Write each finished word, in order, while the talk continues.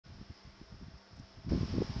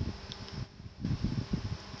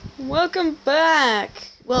Welcome back.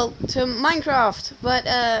 Well, to Minecraft, but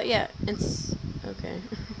yeah, it's okay.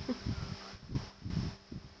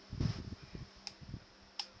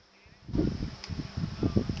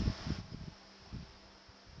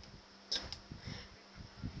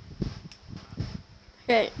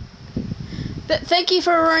 Okay. Thank you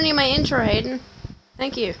for running my intro, Hayden.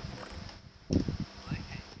 Thank you.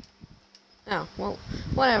 Oh well,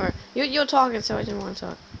 whatever. You're talking, so I didn't want to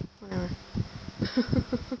talk. Whatever.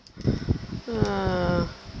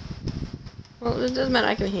 Well, it doesn't matter.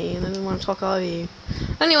 I can hear you. I didn't want to talk over you.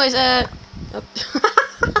 Anyways, oh.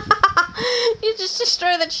 You just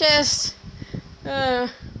destroy the chest.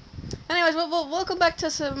 Anyways, welcome back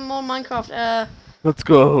to some more Minecraft. Let's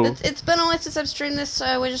go. It's been a while since I've streamed this,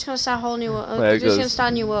 so we're just gonna start a whole new world. There We're it just gonna goes.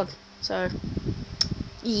 start a new world. So,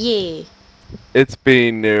 yeah. It's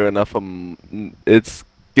been near enough. It's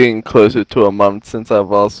getting closer to a month since I've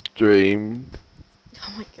last streamed.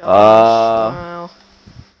 Oh my gosh. Uh, Wow.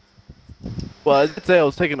 well, I did say I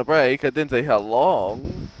was taking a break. I didn't say how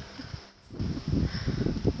long.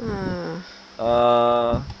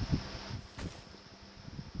 Uh,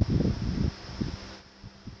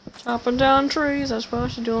 Chopping down trees. That's what I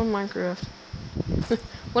should do in Minecraft.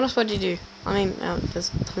 What else would you do? I mean,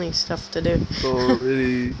 there's plenty of stuff to do.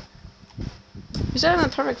 already You're set in the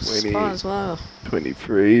perfect 20. spot as well.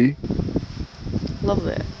 23. Love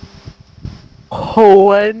that.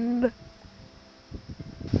 When?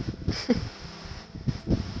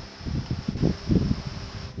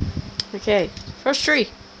 Okay, first tree.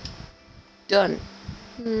 Done.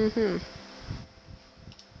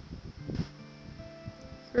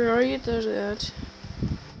 Where are you? There's that.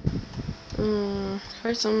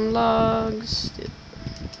 Try some logs.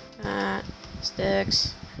 That.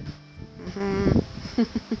 Sticks.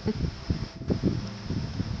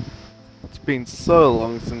 It's been so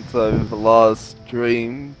long since I've last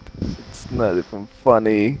streamed. It's not even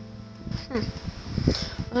funny.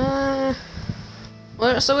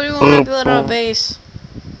 So what do you want to build our base?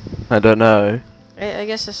 I don't know. I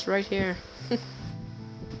guess it's right here.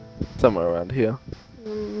 Somewhere around here.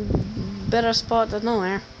 Better spot than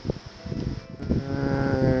nowhere.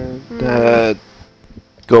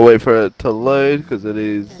 Go wait for it to load because it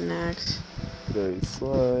is Next. very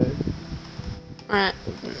slow. Alright.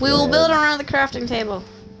 We will build around the crafting table.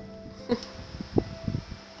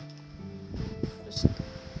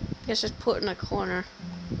 Just put in a corner.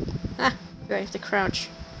 Ah, you have to crouch.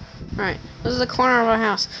 Alright, this is the corner of our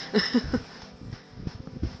house.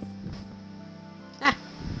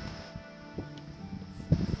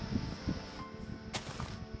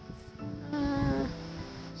 Ah.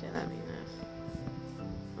 See, that'd be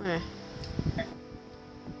enough. Okay.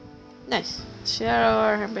 Nice. Shadow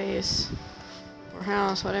our base. Or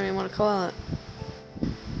house, whatever you want to call it.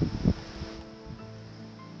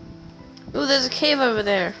 Ooh, there's a cave over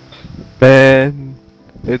there. Man,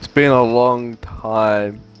 it's been a long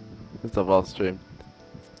time since I've last streamed.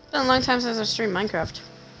 It's been a long time since I've streamed Minecraft.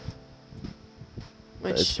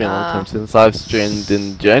 It's been a long time since I've streamed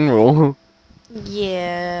in general.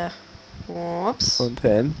 Yeah. Whoops.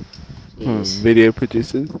 Content. Jeez. Video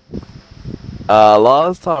producers.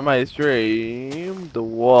 Last time I streamed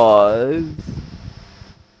was...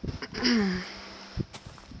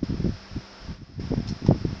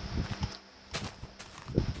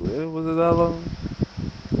 Was it that long?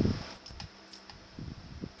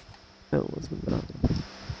 It wasn't that long.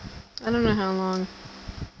 I don't know how long.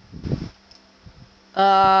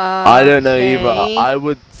 I don't know okay. either. I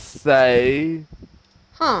would say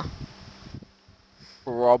Huh.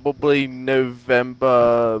 probably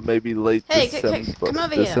November, maybe late Hey, December. come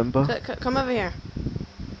over December? here. Come over here.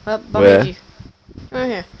 Where? Behind you. Come over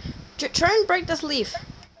here. Try and break this leaf.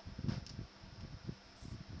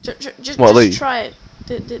 Just leaf? try it.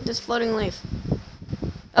 This floating leaf.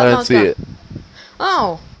 I don't see it.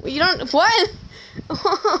 Oh, you don't. What?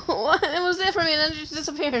 What? It was there for me and then it just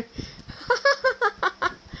disappeared.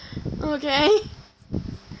 Okay.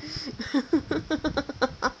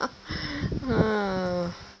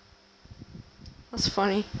 That's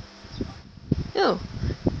funny. Ew.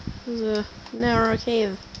 There's a narrow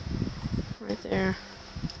cave right there.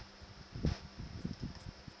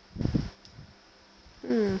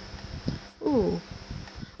 Ooh.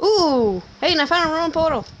 Ooh! Hey, and I found a ruined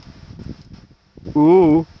portal.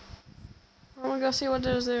 Ooh. I wanna go see what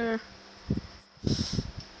there's there.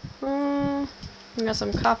 We got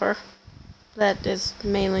some copper. That is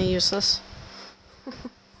mainly useless.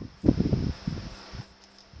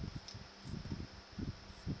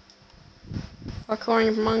 Parkouring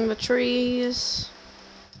among the trees.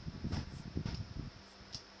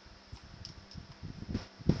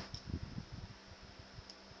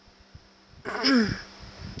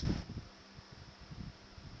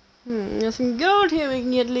 Nothing gold here we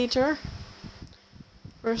can get later.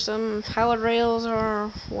 For some powered rails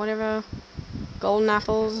or whatever. Golden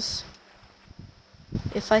apples.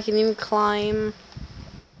 If I can even climb.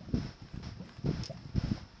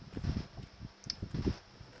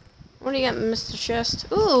 What do you got, Mr. Chest?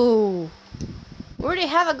 Ooh! We already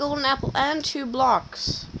have a golden apple and 2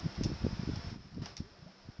 blocks.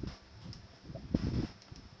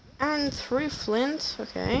 And 3 flint,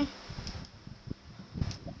 okay.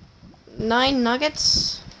 9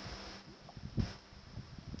 nuggets.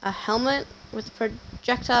 A helmet with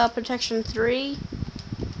projectile protection 3.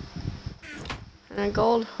 And a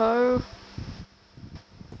gold hoe.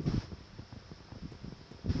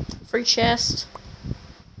 Free chest.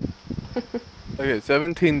 Okay,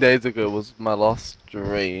 17 days ago was my last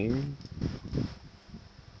stream.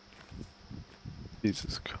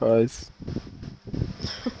 Jesus Christ.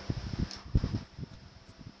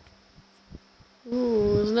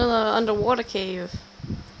 Ooh, there's another underwater cave.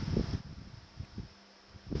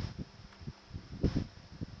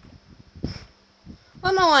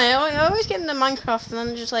 Oh no, I always get into Minecraft and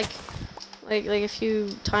then just like a few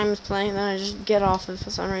times playing, then I just get off it for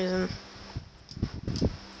some reason.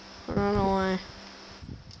 I don't know why.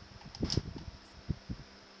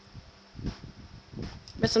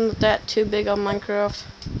 Guess I'm not that too big on Minecraft.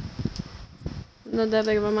 I'm not that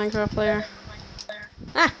big of a Minecraft player.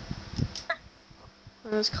 Ah!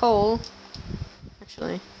 There's coal.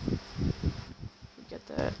 Actually, get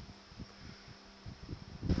that.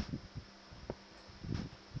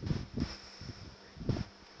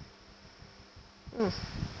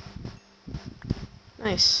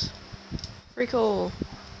 Nice. Free coal.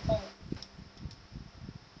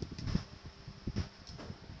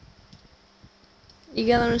 You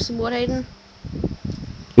gathering some wood, Hayden?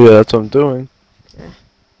 Yeah, that's what I'm doing. Okay.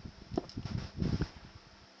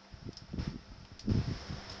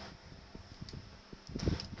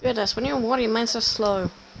 Goodness, when you're in water, your mind's so slow.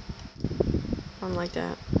 I'm like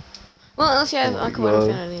that. Well, unless you have Aqua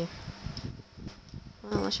Infinity.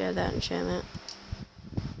 Well, unless you have that enchantment.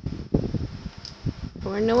 But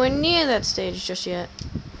we're nowhere near that stage just yet.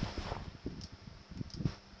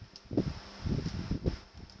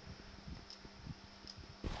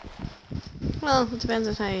 Well, it depends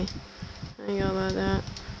on how you go about that.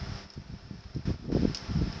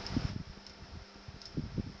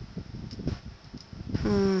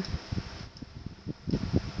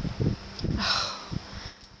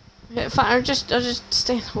 Okay, fine, I'll just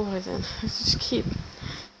stay in the water then. Just keep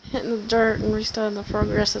hitting the dirt and restarting the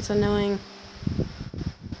progress. That's annoying.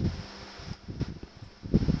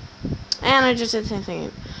 And I just did the same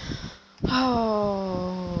thing.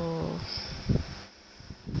 Oh.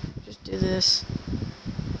 Just do this.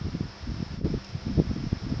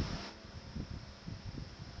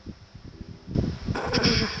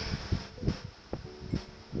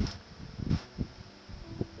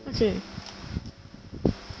 Okay.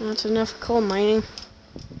 That's enough coal mining.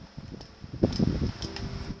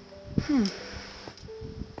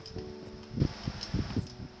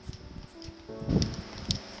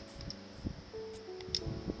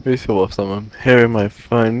 Every so often I'm hearing my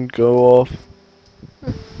phone go off.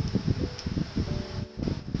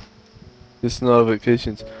 Just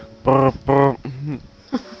notifications. Brr, brr.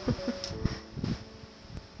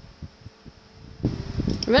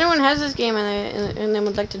 If anyone has this game and they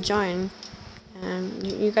would like to join,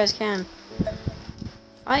 you guys can.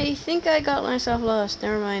 I think I got myself lost.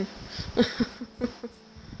 Never mind.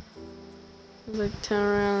 Like turn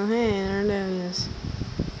around. Hey, there it is.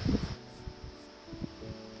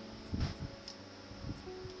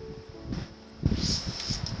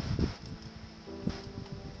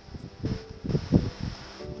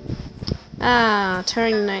 Ah,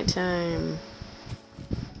 turning nighttime.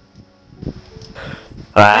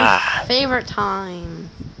 My favorite time.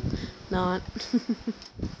 Not. Ooh,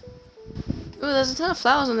 there's a ton of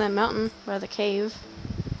flowers on that mountain by the cave.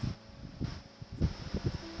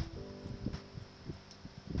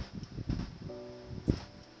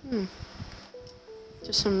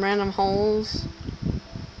 Just some random holes.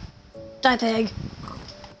 Die, pig!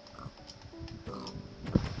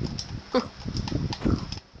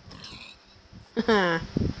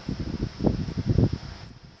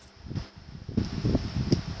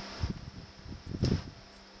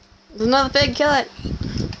 There's another pig, kill it!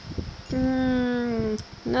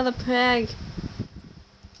 Another pig.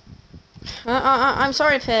 I'm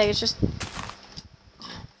sorry, pig, it's just...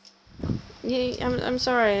 Yeah, I'm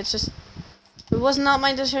sorry, it's just... It was not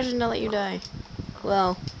my decision to let you die.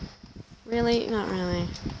 Well, really? Not really.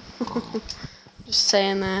 Just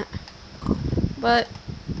saying that. But...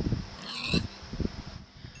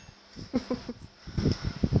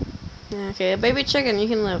 Yeah, okay, a baby chicken, you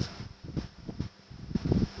can live.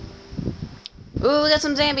 Ooh, we got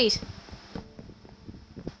some zombies.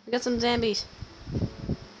 We got some zombies.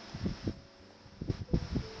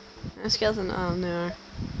 A skeleton. Oh no.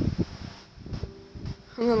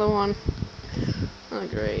 Another one. Oh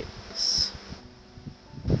great.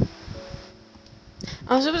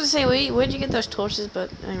 I was supposed to say, where'd you get those torches?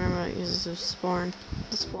 But I remember it uses the spawn.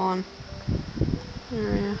 The spawn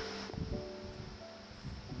area.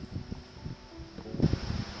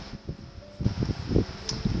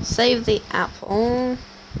 Save the apple.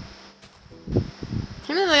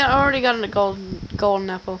 I mean, I already got a golden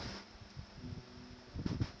apple.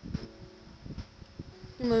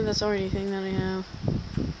 I believe that's already a thing that I have.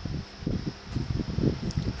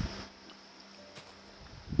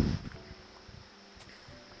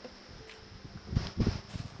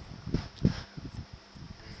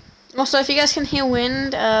 Also, if you guys can hear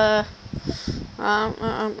wind, I'm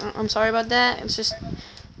sorry about that. It's just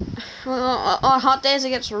on hot days it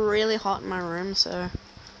gets really hot in my room, so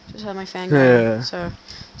just have my fan going. Yeah. So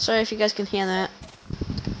sorry if you guys can hear that.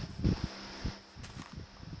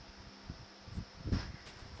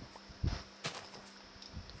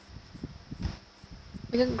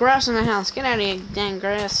 We got grass in my house. Get out of here, dang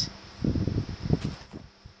grass.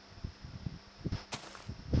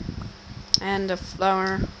 And a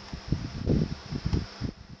flower.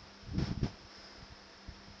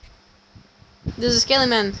 There's a scaly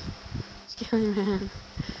man. Scaly man.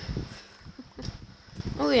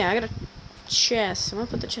 Oh yeah, I got a chest. I'm gonna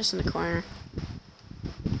put the chest in the corner.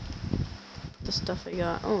 The stuff I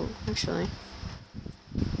got. Oh, actually.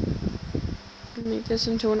 Make this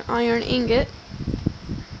into an iron ingot.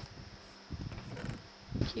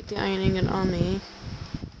 Keep the iron ingot on me.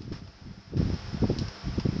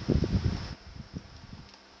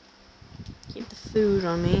 Keep the food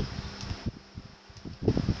on me.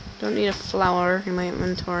 Don't need a flower in my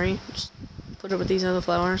inventory. Just put it with these other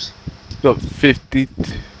flowers. Got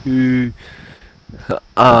 52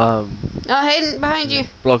 Oh, Hayden, behind you.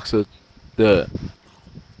 blocks of dirt.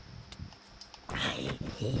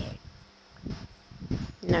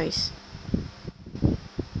 Nice.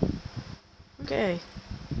 Okay.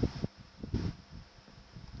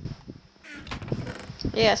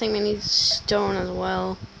 Yeah, I think we need stone as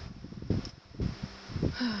well.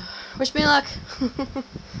 Wish me luck.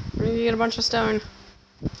 Maybe get a bunch of stone.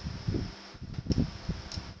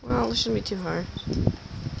 Well, this shouldn't be too hard.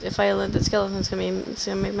 If I let the skeleton, it's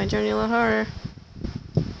gonna make my journey a lot harder.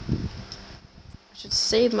 I should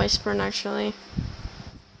save my sprint actually.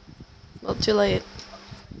 Well, too late.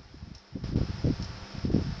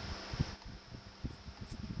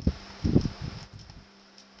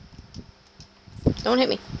 Don't hit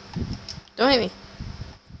me. Don't hit me.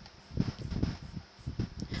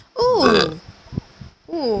 Ooh.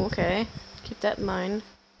 Ooh, okay. Keep that in mind.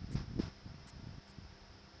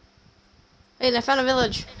 Hey, I found a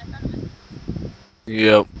village.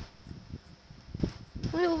 Yep.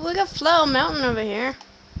 We got Flower Mountain over here.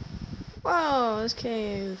 Whoa, this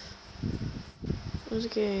cave. There's a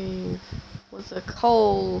cave. With a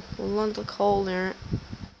coal. A lump of coal there.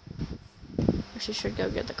 Actually should go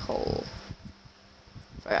get the coal.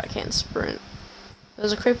 Forgot I can't sprint.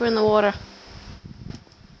 There's a creeper in the water.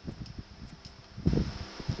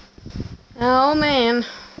 Oh man.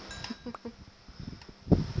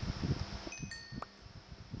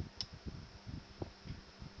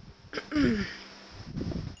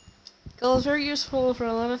 Coal is very useful for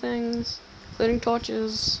a lot of things, including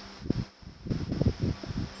torches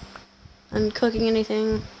and cooking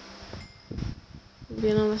anything. Would be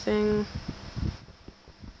another thing.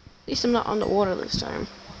 At least I'm not underwater this time.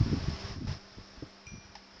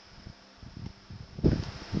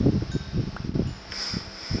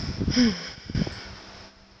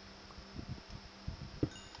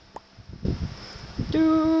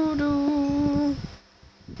 Doo doo.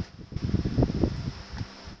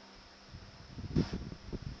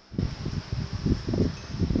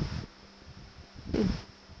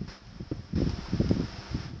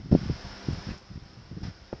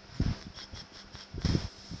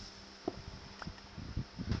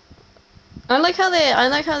 I like how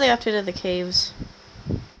they updated the caves.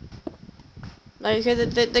 Like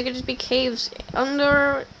they could just be caves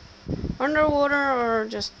underwater or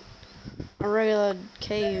just a regular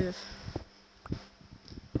cave.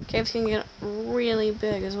 Caves can get really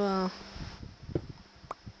big as well.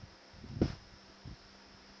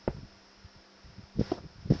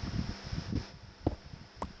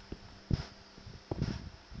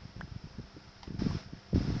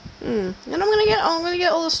 And I'm gonna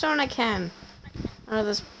get all the stone I can out of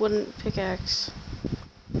this wooden pickaxe.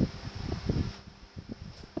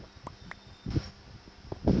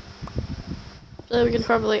 So we can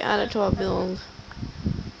probably add it to our build.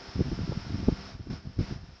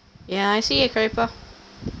 Yeah, I see you, creeper.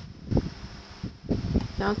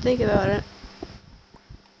 Don't think about it.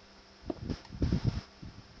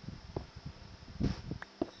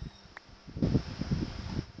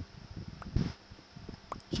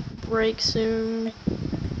 Break soon.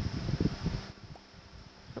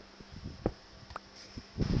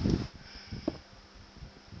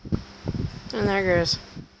 And there it goes.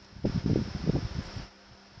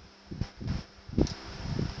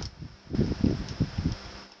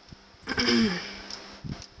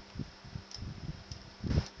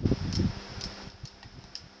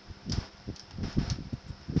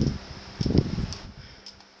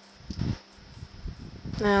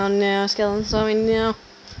 Oh no, skeleton saw me, no.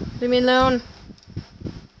 Leave me alone.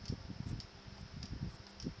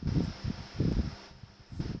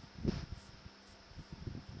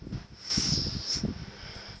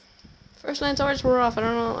 First night's hours were off, I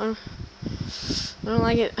don't know. I don't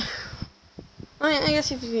like it. I mean, I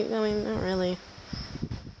guess if you, I mean, not really.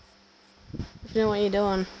 If you know what you're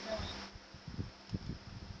doing.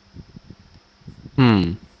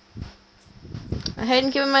 I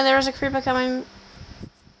hadn't keep in mind there was a creeper coming.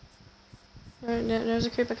 There's a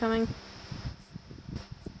creeper coming.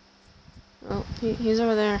 Oh, he's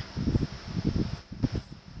over there.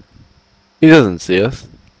 He doesn't see us.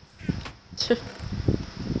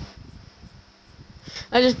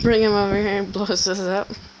 I just bring him over here and blows this up.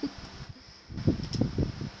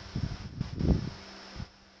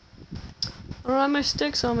 I don't have my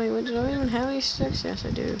sticks on me. Do I even have any sticks? Yes,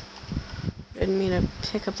 I do. Didn't mean to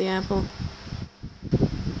pick up the apple.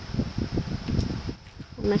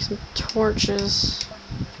 I'll make some torches.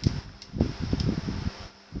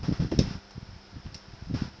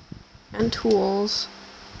 And tools.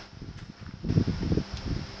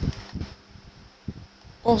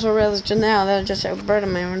 Also realized just now that I just have bread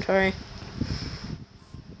in my inventory.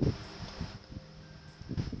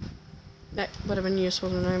 That would have been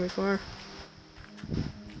useful to know before.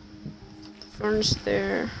 Furnace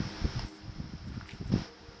there.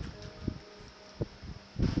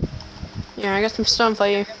 Yeah, I got some stone for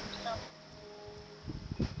you.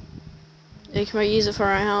 You can use it for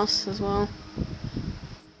our house as well.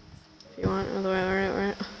 If you want,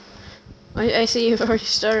 otherwise, I see you've already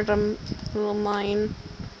started a little mine.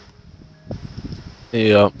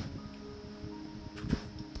 Yeah.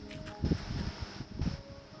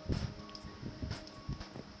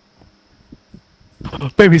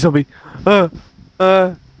 Baby zombie!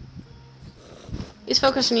 He's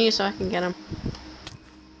focused on you so I can get him.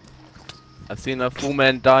 I've seen a full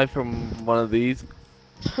man die from one of these.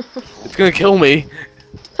 It's gonna kill me!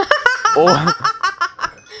 Oh.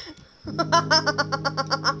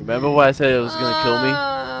 Remember why I said it was gonna kill me?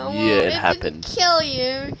 Yeah, it happened. Didn't kill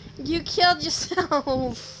you. You killed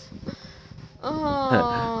yourself.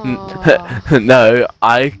 Oh. No,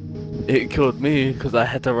 it killed me because I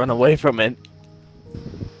had to run away from it.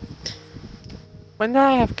 When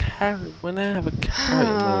I have a carrot in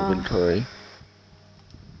my inventory.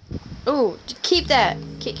 Ooh, keep that.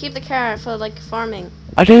 Keep the carrot for like farming.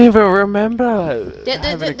 I didn't even remember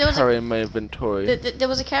having a was carrot in my inventory. There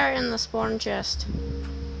was a carrot in the spawn chest.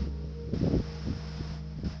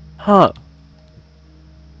 Huh.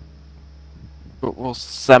 But well,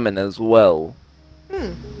 salmon as well.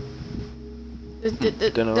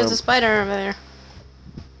 There's a spider over there.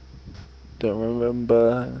 Don't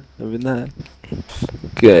remember having that.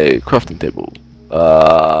 Okay, crafting table.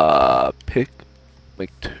 Pick.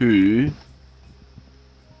 Make 2.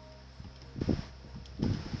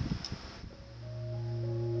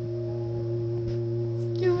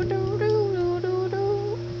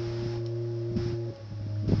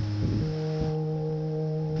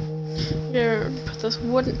 Here, put this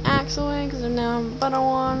wooden axe away because I now have a better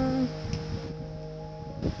one.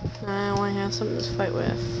 Now I have something to fight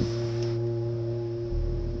with.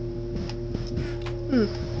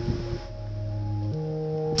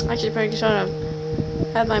 Actually, probably should have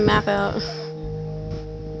had my map out.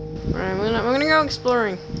 Alright, we're gonna go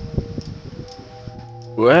exploring.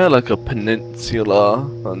 We're like a peninsula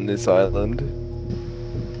on this island.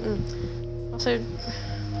 Also,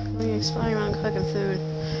 we're exploring around cooking food.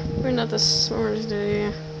 We're not the smartest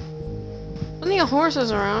idea. Plenty of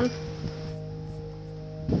horses around.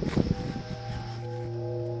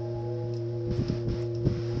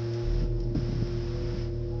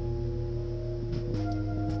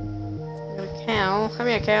 Got a cow. Come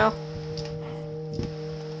here, cow.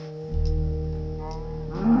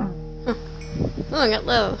 Oh, I got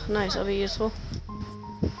leather. Nice, that'll be useful.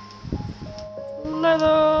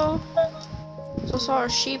 Leather! So I saw a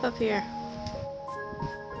sheep up here.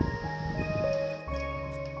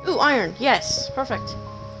 Ooh, iron. Yes, perfect.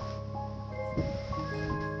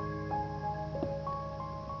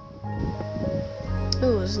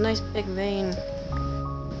 Ooh, it's a nice big vein.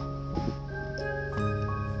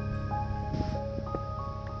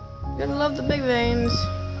 Gotta love the big veins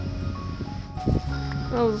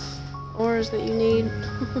of ores that you need.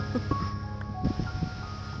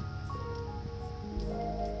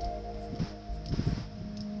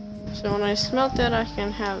 So when I smelt that, I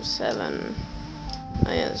can have 7.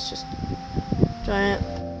 Oh yeah, it's just giant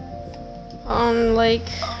pond lake.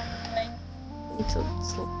 It's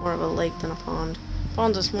more of a lake than a pond.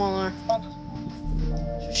 Ponds are smaller.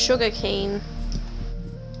 Sugar cane.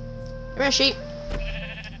 Come here, sheep.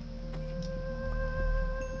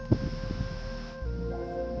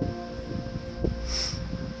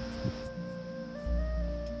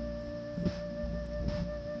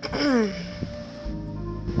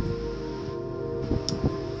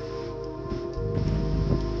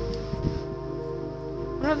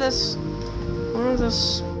 One of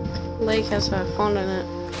this lake has a pond in it.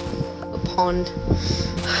 A pond.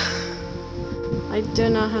 I do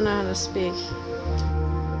not know how to speak.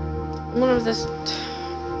 One of this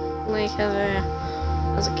lake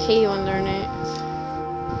has a cave underneath.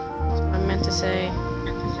 That's what I meant to say.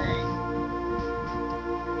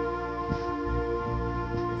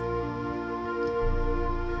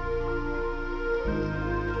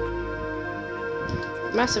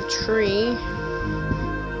 Massive tree.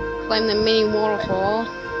 Climb the mini waterfall.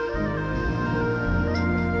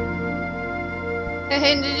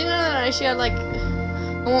 Hey, did you know that I actually had like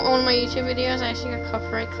on one of my YouTube videos I actually got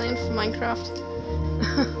copyright claimed for Minecraft?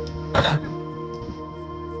 I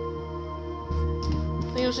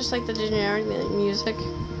think it was just like the generic music.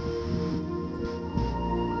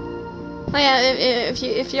 Oh yeah,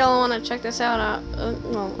 if y'all want to check this out,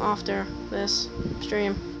 well after this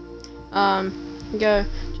stream, go check out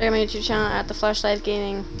my YouTube channel at The Flashlight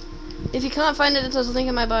Gaming. If you can't find it, there's a link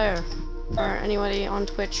in my bio. For anybody on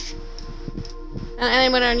Twitch. And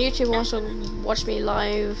anybody on YouTube who wants to watch me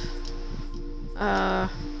live, there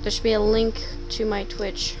should be a link to my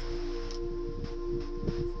Twitch.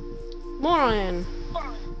 More iron.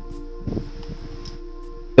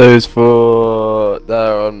 Those for that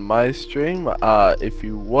are on my stream, if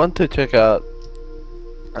you want to check out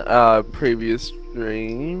previous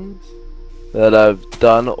streams that I've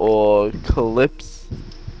done or clips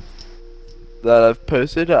that I've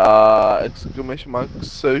posted, !!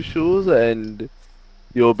 socials, and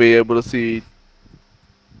you'll be able to see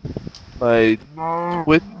my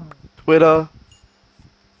Twitter,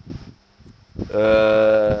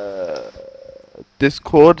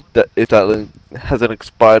 Discord, if that link hasn't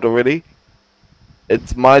expired already.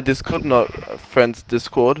 It's my Discord, not a friend's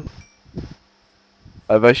Discord.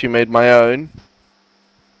 I've actually made my own.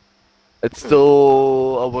 It's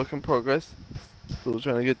still a work in progress. Still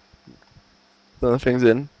trying to get some of the things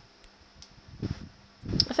in.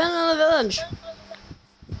 I found another village.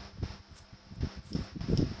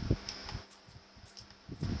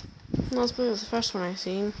 Not as big as the first one I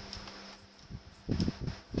seen.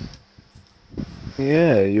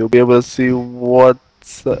 Yeah, you'll be able to see what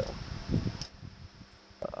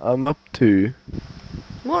I'm up to.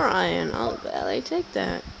 More iron. I'll gladly take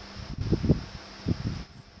that.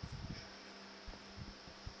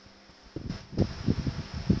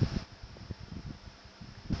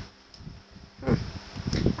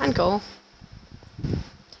 And coal.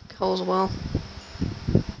 Coal as well.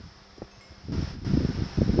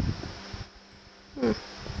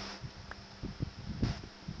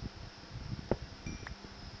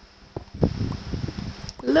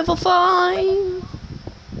 Level 5!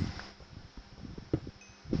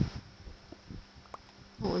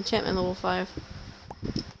 Oh, enchantment level 5.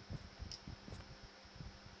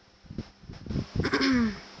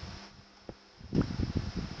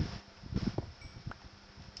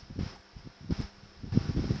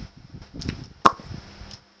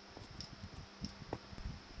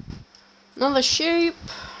 Another sheep.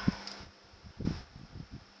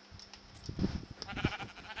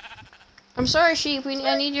 I'm sorry, sheep.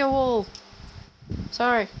 I need your wool.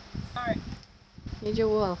 Sorry. Need your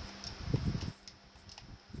wool.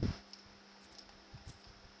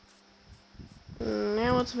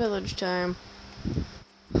 Now it's village time.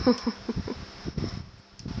 Now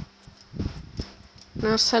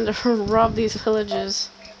it's time to rob these villages.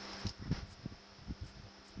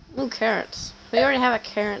 Ooh, carrots. We already have a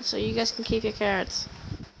carrot, so you guys can keep your carrots.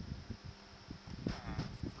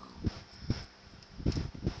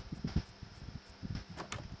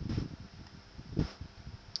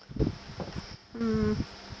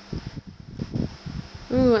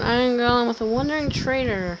 Ooh, an iron golem with a wandering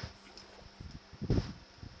trader.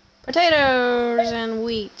 Potatoes and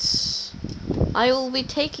wheats. I will be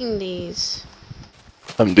taking these.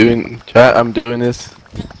 I'm doing this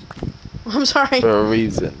I'm sorry. for a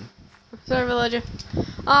reason. Sorry, villager.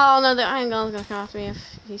 Oh no, the iron golem's gonna come after me if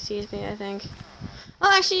he sees me, I think. Oh,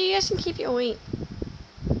 actually, you guys can keep your wheat.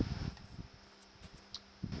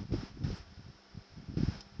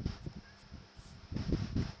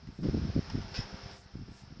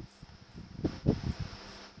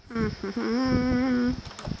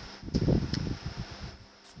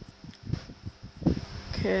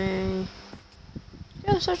 Okay.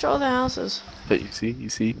 Gotta search all the houses. But you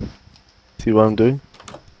see what I'm doing?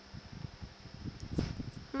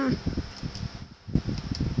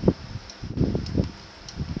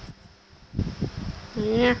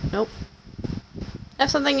 Anything here? Nope.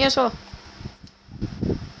 Have something useful.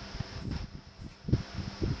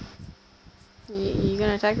 You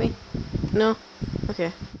gonna attack me? No?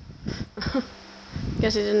 Okay.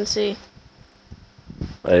 Guess he didn't see.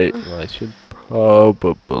 Wait, I should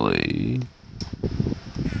probably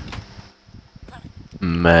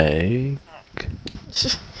make.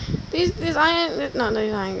 these iron, not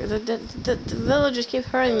these iron. The villagers keep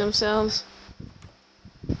hurting themselves.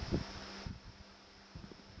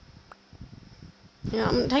 Yeah,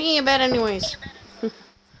 I'm taking a bed anyways.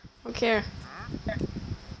 Don't care.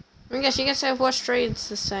 I guess you guys have worse trades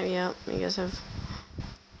this time. Yeah, you guys have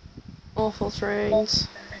awful trades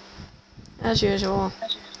as usual.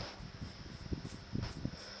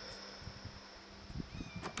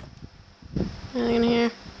 Anything in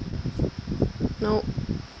here? Nope.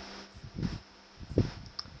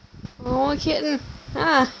 Oh, a kitten.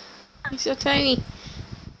 Ah, he's so tiny.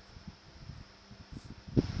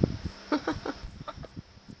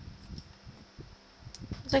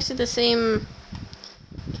 It's actually the same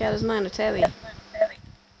cat as mine, a tabby.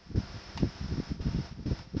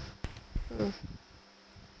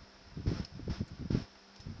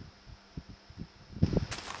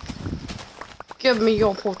 Give me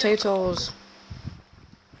your potatoes.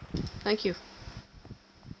 Thank you.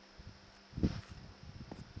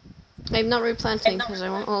 I'm not replanting because I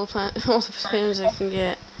want all the potatoes I can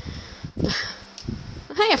get.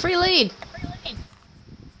 Hey, a free lead!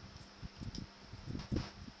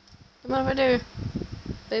 What if I do?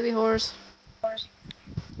 Baby horse.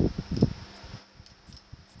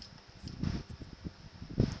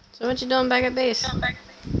 So what you doing back at base?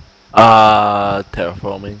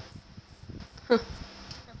 Terraforming.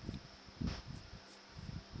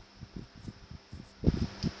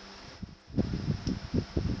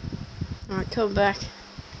 Alright, come back.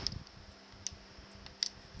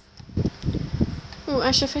 Oh,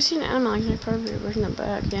 actually, if I see an animal, I can probably bring them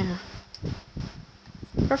back, yeah.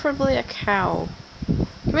 Preferably a cow.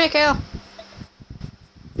 Come here, cow!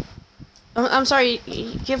 I'm sorry,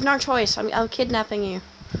 you have no choice. I'm kidnapping you.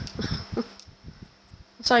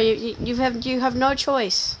 Sorry, you have no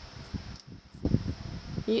choice.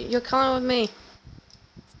 You're coming with me.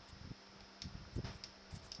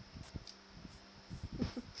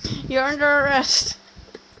 You're under arrest.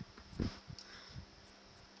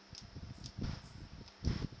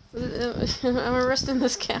 I'm arresting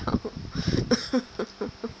this cow.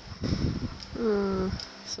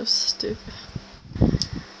 So stupid.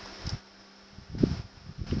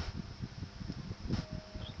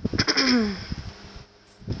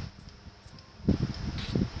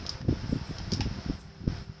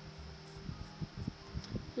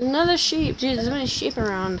 Another sheep. Dude, there's so many sheep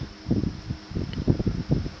around.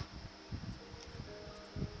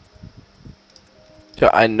 So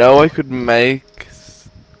I know I could make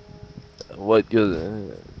what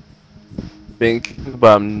you're thinking,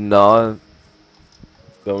 but I'm not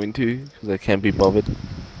going to because I can't be bothered.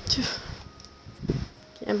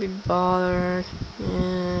 Can't be bothered.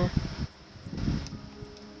 Yeah.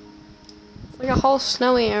 Like a whole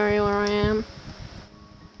snowy area where I am.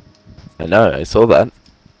 I know, I saw that.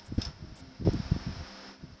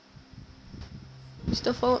 You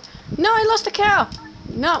still follow? No, I lost a cow!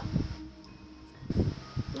 No!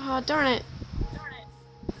 Oh, darn it.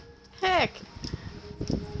 Heck!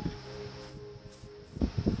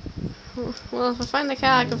 Well, if I find the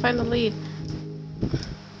cow, I can find the lead.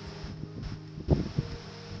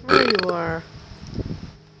 There you are,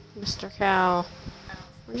 Mr. Cow.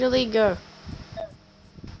 Where'd your lead go?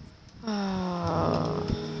 Oh.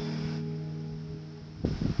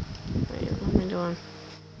 Wait, what am I doing?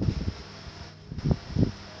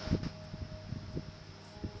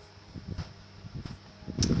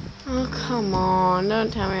 Oh, come on.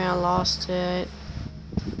 Don't tell me I lost it.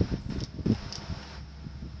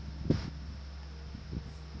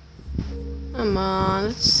 Come on,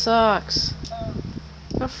 it sucks.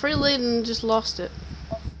 Got free lead and just lost it.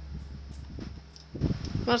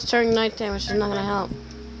 Well, it's turning nighttime, which is not gonna help.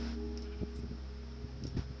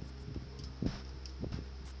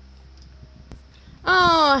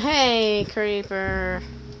 Oh, hey, creeper.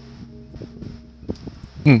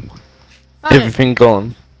 Found it. Everything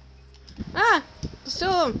gone. Ah! There's two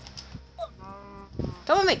of them.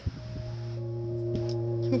 Come with me.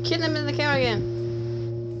 I'm kidding him in the cow again.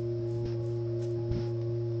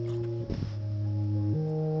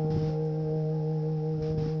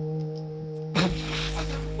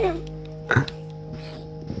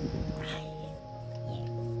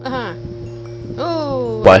 Uh-huh.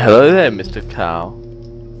 Oh! Why, hello there, Mr. Cow.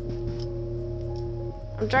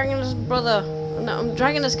 I'm dragging his brother. No, I'm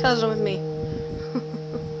dragging his cousin with me.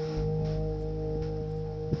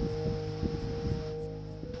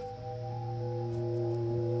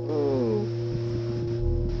 Ooh.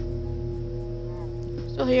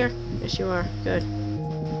 Still here? Yes, you are. Good.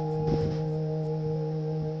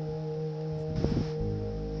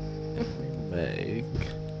 Make.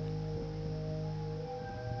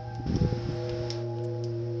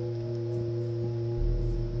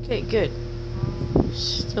 Okay, good.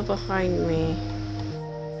 Still behind me.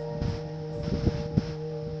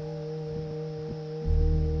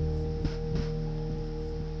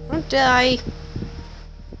 Don't die.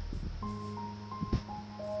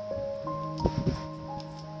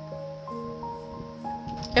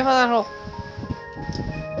 Careful that hole.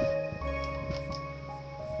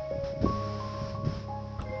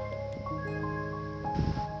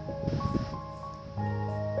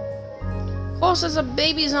 Of course, there's a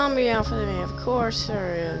baby zombie out for me. Of course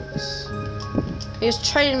there is. He's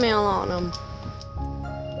trading me on him.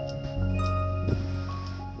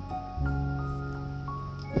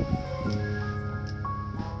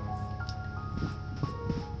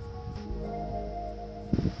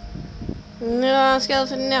 No,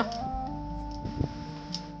 skeleton, no.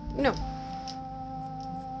 No.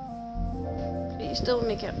 Please don't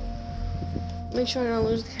make it. Make sure I don't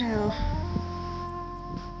lose the cow.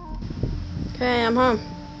 Okay, I'm home.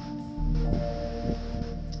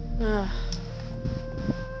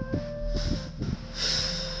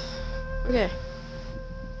 Okay.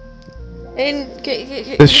 And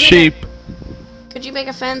The sheep. Could you make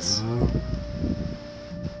a fence?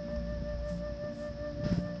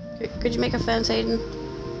 Could you make a fence, Aiden?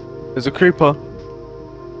 There's a creeper.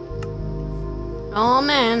 Oh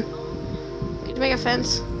man. Could you make a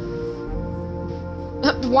fence?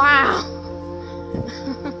 Wow!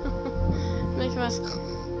 Make us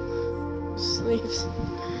sleeps.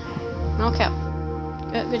 Okay.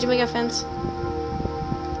 Could you make a fence?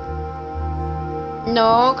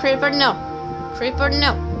 No, creeper, no. Creeper,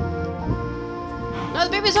 no. No,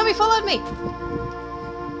 the baby zombie followed me.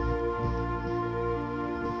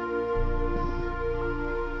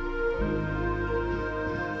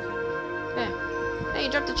 Hey,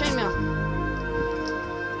 you dropped the chainmail.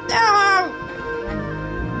 No!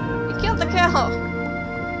 You killed the cow.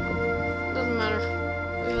 Doesn't matter.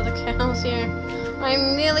 We have the cows here.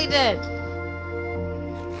 I'm nearly dead.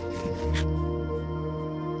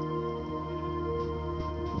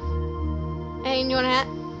 Hey, you want a hat?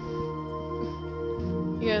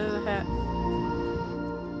 Here, there's a hat.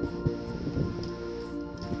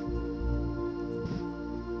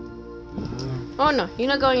 Oh no, you're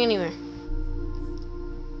not going anywhere.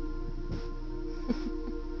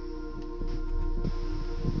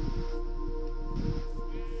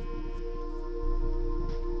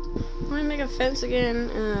 I'm gonna make a fence again.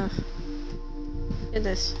 Get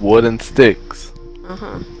this. Wood and sticks.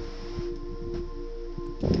 Uh-huh.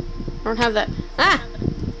 I don't have that. Ah!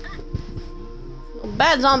 Oh,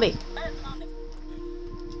 bad zombie.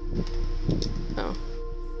 Oh.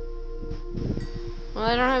 Well,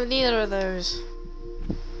 I don't have either of those.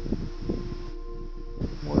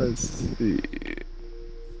 Let's see.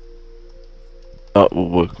 Oh, we'll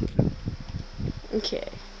work with it. Okay.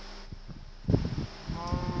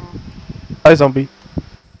 Hi, zombie.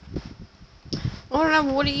 I don't have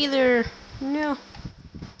wood either. No.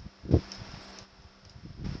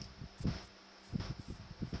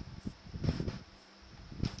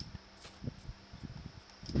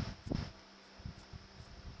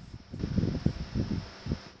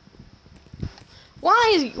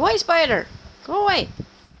 Why spider? Go away.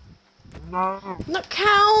 No. No,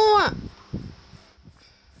 cow.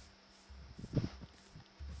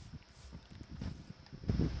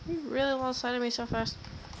 You really lost sight of me so fast.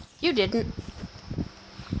 You didn't.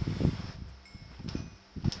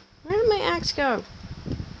 Where did my axe go?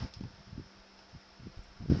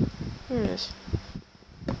 Here it is.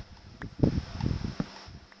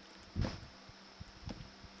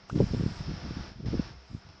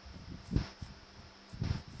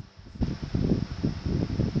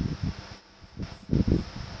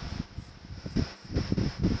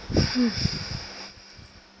 Wait,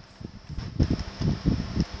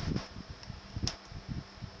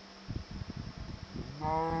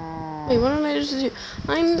 what did I just do?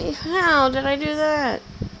 How did I do that?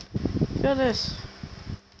 Look at this.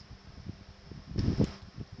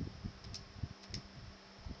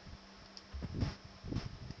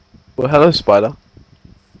 Well, hello, spider.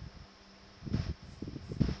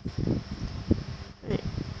 Wait,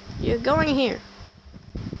 you're going here.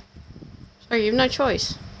 Sorry, you have no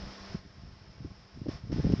choice.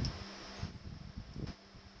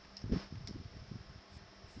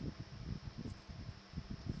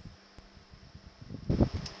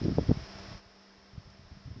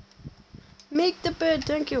 Make the bed,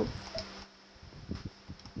 thank you.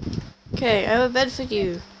 Okay, I have a bed for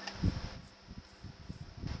you.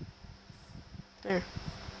 There.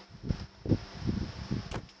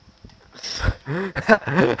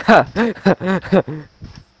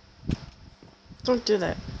 Don't do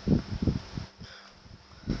that.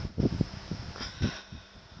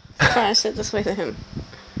 Try to sit this way to him.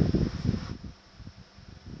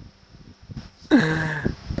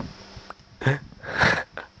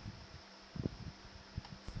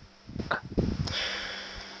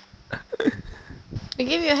 I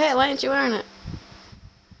gave you a hat, why aren't you wearing it?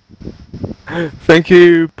 Thank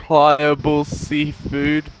you, Pliable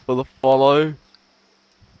Seafood, for the follow.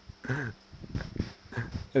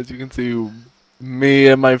 As you can see, me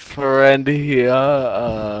and my friend here,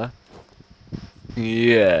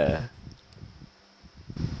 yeah.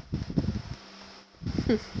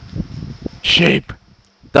 Sheep,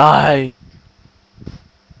 die!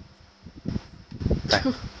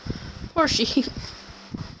 Poor sheep.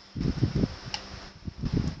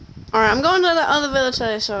 Alright, I'm going to the other village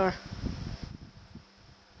that I saw.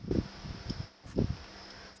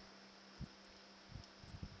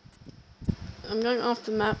 I'm going off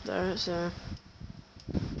the map though, so...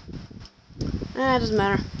 it doesn't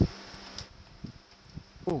matter.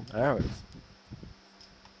 Oh, arrows.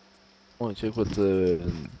 I want to check what's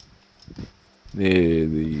near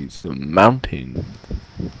these mountains.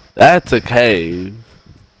 That's a cave.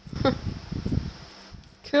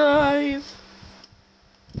 Cave.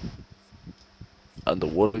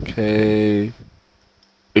 Underwater cave.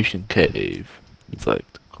 Ocean cave. It's like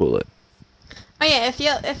to call it. Oh yeah, if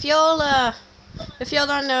y'all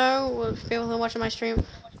don't know, if people who are watching my stream,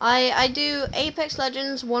 I do Apex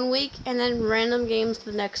Legends one week and then random games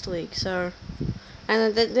the next week. So,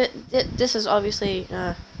 and this is obviously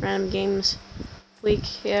random games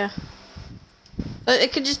week, yeah. But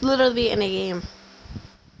it could just literally be any game.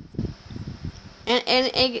 And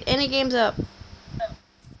any game's up.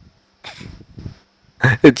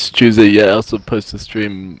 It's Tuesday, yeah, I'm supposed to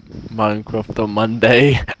stream Minecraft on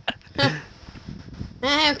Monday.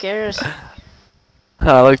 Who cares?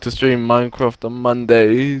 I like to stream Minecraft on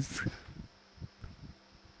Mondays.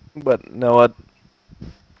 But you know what?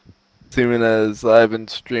 Seeming as I haven't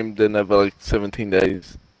streamed in over like 17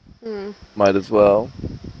 days. Might as well.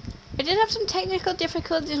 I did have some technical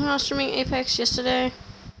difficulties when I was streaming Apex yesterday.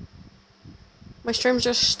 My stream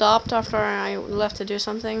just stopped after I left to do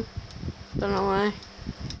something. Don't know why.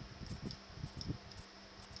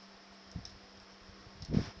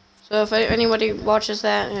 So if anybody watches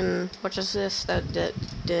that and watches this,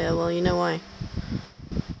 well, you know why.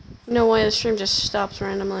 You know why the stream just stops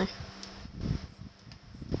randomly.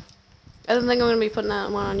 I don't think I'm gonna be putting that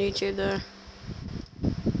one on YouTube though.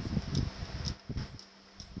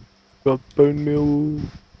 Got bone meal.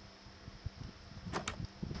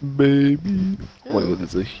 Baby. Oh my god,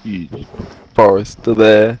 there's a huge forest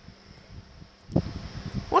there.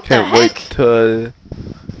 What Can't the wait heck? to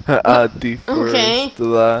deforest Okay.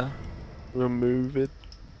 that. Remove it.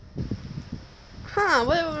 Huh,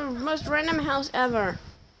 what the most random house ever.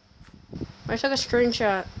 I took a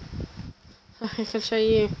screenshot. I can show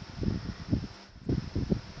you.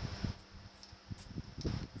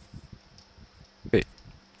 Wait.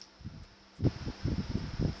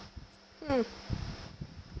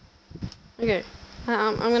 Okay.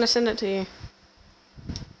 I'm gonna send it to you.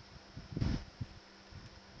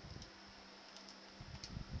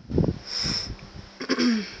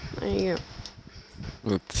 There you go.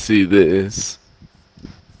 Let's see this.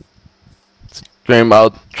 Stream,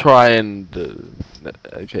 I'll try and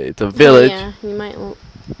okay, it's a village. Yeah, you might.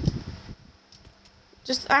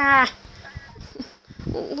 Just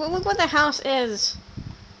Look what the house is.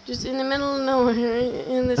 Just in the middle of nowhere,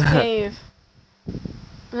 in this cave.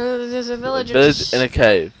 There's a villager. Village in a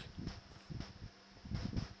cave.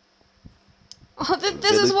 Oh,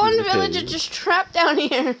 this is one villager just trapped down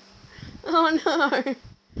here. Oh no.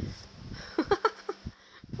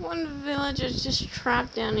 One villager's just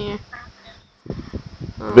trapped down here.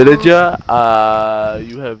 Villager,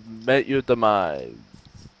 you have met your demise.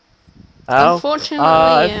 How?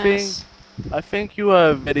 Unfortunately, think yes. I think you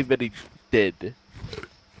are very very dead.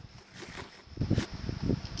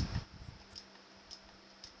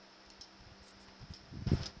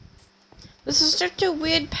 This is such a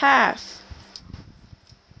weird path.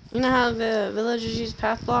 You know how the villagers use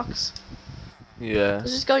path blocks? Yeah.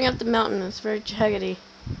 It's just going up the mountain. It's very jaggedy.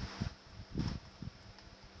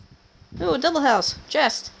 Ooh, double house.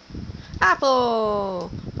 Chest.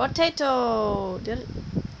 Apple. Potato. Did it?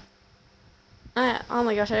 Oh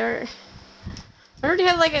my gosh, I already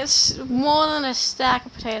have like more than a stack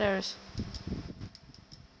of potatoes.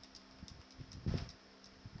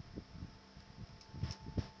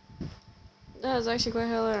 That is actually quite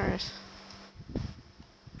hilarious.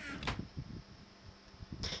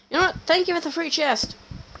 You know what? Thank you for the free chest.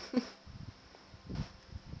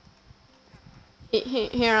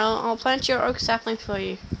 Here, I'll plant your oak sapling for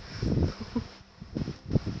you.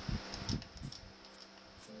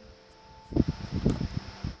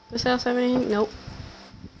 This house have anything? Nope.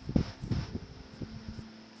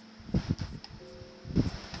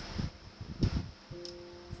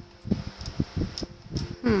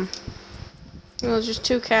 Well, it's just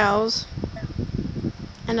 2 cows.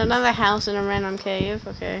 And another house in a random cave.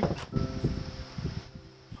 Okay.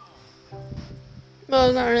 Well,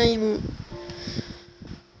 it's not really even...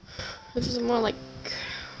 This is more like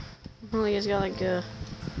it's got like a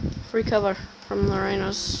free cover from the rain.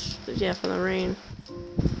 Yeah, from the rain.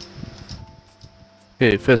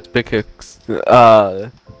 Okay, first pickaxe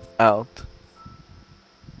out.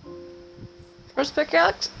 First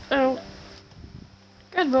pickaxe? Oh.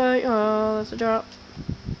 Goodbye. Oh, that's a drop.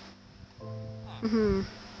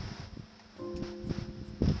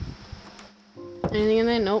 Anything in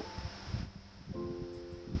there? Nope.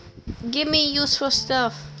 Give me useful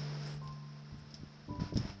stuff.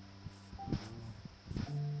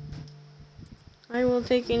 I will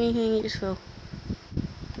take anything useful.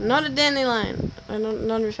 Not a dandelion. I'm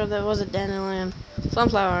not sure that was a dandelion.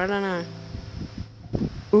 Sunflower, I don't know.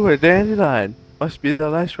 Ooh, a dandelion. Must be the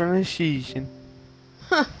last one in the season.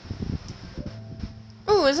 Huh.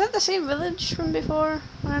 Ooh, is that the same village from before?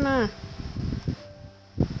 I don't know.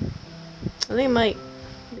 I think it might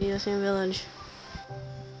be the same village.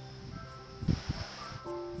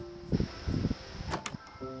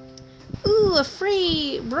 Ooh, a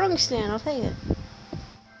free brewing stand. I'll take it.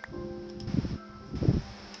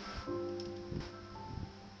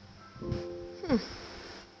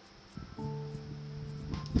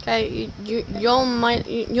 Okay, y'all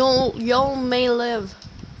may live.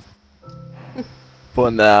 For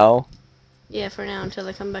now. Yeah, for now until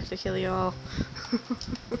they come back to kill you all.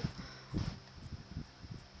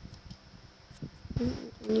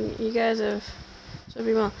 You guys have so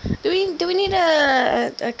pretty well. Do we need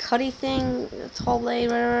a cutty thing, a tall blade,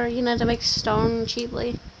 whatever, you know, to make stone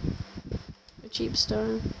cheaply? A cheap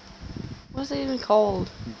stone. What's it even called?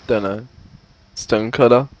 Dunno. Stone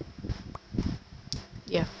cutter.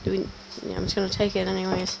 Yeah. Yeah, I'm just gonna take it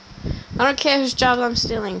anyways. I don't care whose job I'm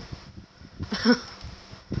stealing.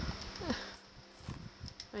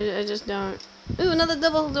 I just don't. Ooh, another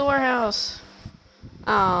double door house.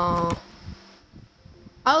 Oh.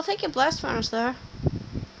 I'll take a blast furnace there.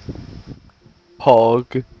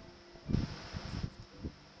 Hog.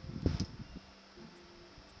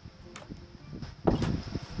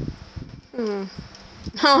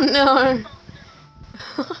 Oh no.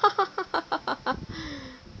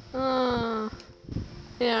 Oh.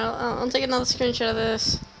 Yeah, I'll take another screenshot of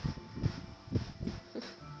this.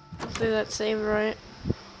 Hopefully that's saved right.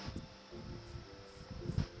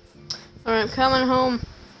 Alright, I'm coming home.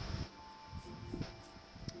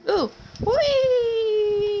 Ooh!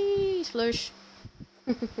 Whee! Sploosh.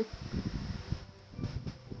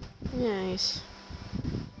 Nice.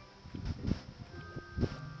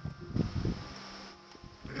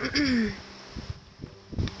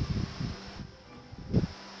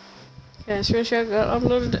 Okay, screenshot got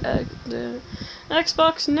uploaded to the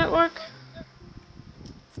Xbox network.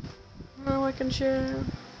 Now I can share.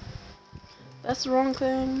 That's the wrong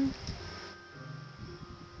thing.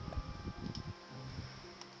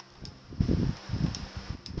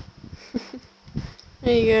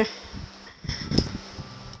 There you go.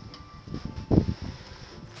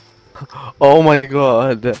 Oh my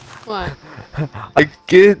god. What? I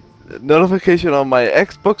get notification on my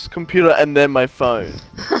Xbox computer and then my phone.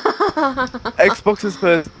 Xbox is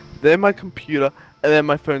first, then my computer, and then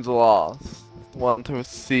my phone's last one to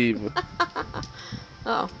receive.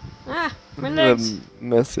 Oh. Ah, my legs. The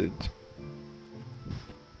message.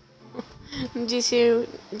 Do you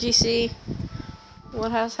see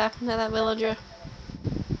what has happened to that villager?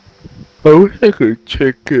 I wish I could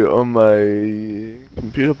check it on my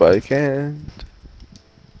computer, but I can't.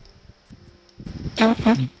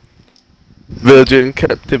 Villager in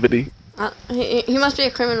captivity. He must be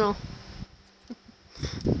a criminal.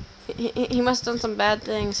 He must have done some bad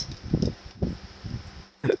things.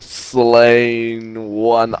 Slain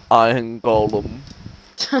one iron golem.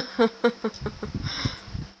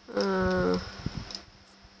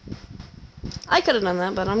 I could have done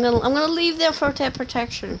that, but I'm gonna leave there for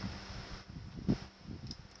protection.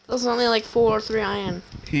 Those are only like 4 or 3 iron.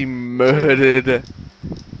 He murdered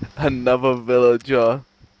another villager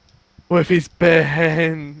with his bare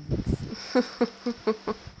hands.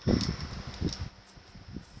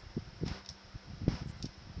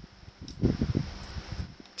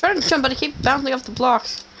 Try to jump, but I keep bouncing off the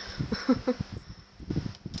blocks.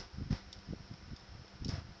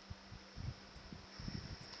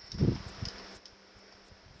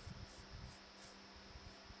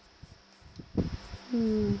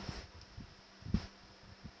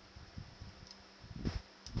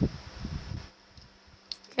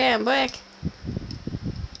 Okay, I'm back.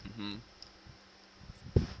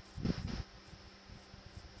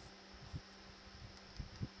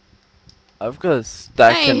 I've got a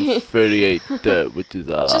stack Hey. and 38 dirt, which is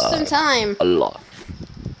Just in time. a lot.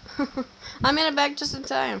 I made it back just in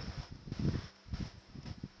time.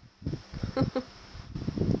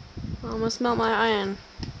 Almost melt my iron.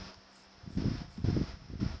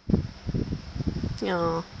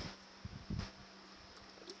 Aw.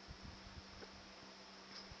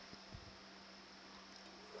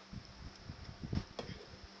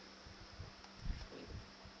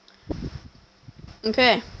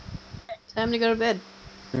 Okay. Time to go to bed.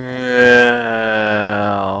 Yeah.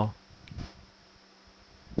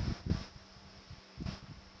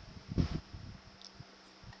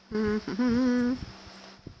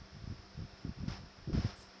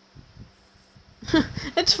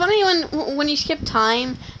 It's funny when you skip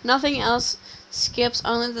time, nothing else skips,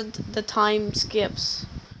 only the time skips.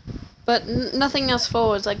 But nothing else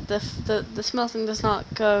forwards, like the smelting does not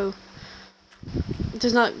go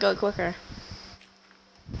quicker.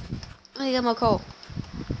 Oh, you got more coal.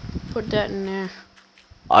 Put that in there.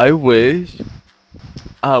 I wish,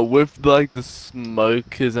 with like the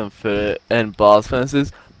smokers and blast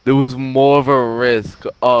furnaces, there was more of a risk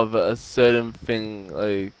of a certain thing,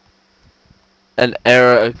 like an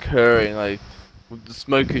error occurring. Like with the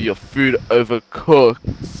smoker, your food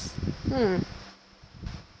overcooks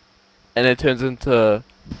and it turns into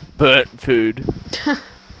burnt food.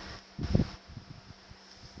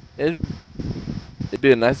 It'd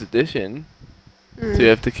be a nice addition. So you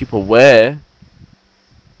have to keep aware.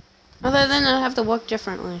 Other than I have to work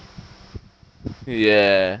differently.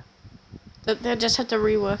 Yeah. They just have to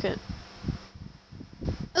rework it.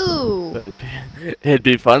 Ooh. It'd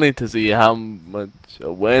be funny to see how much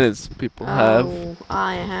awareness people have. Oh,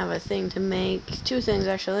 I have a thing to make. 2 things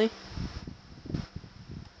actually.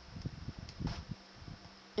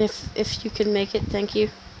 If you can make it, thank you.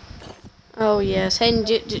 Oh yes. Hey,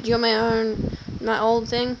 did you want my old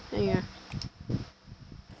thing? There you go.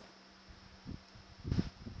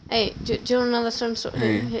 Hey, do you want another stone sword?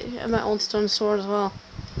 My old stone sword as well.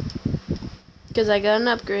 Because I got an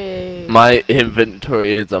upgrade. My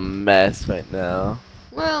inventory is a mess right now.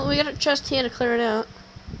 Well, we got a chest here to clear it out.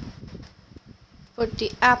 Put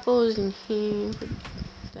the apples in here. Put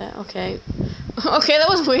that, okay. Okay, that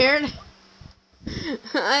was weird.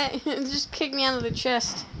 It just kicked me out of the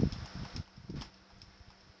chest.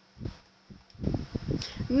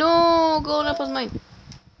 No, golden apple's mine.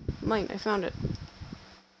 Mine, I found it.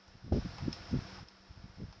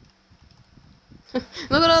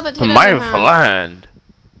 Look at all the potatoes I found. land.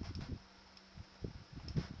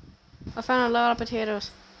 I found a lot of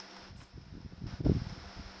potatoes.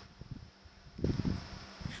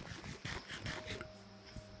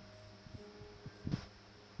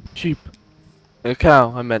 Sheep. A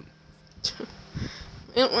cow, I meant.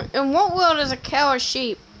 In what world is a cow or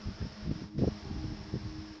sheep?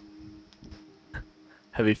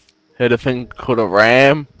 Have you heard of a thing called a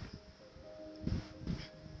ram?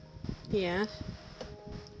 Yeah.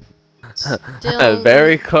 Still,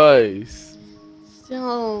 Very close.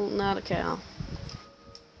 Still not a cow.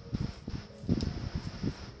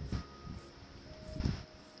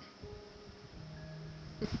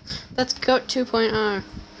 That's goat 2.0.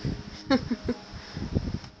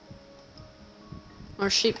 Or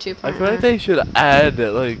sheep 2.0. I feel like they should add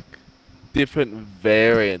like different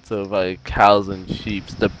variants of like cows and sheep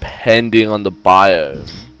depending on the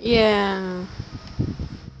biome. Yeah.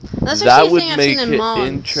 That's That actually would a thing I've make seen in it mods.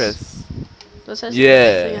 interesting. That's actually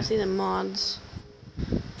a thing I've seen in mods.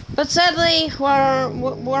 But But sadly,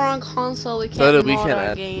 we're on console. We can't mod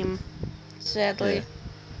our game. Sadly. Yeah.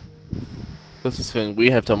 This is the thing.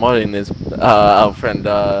 We have to modding this. Our friend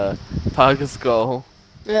Tiger Skull.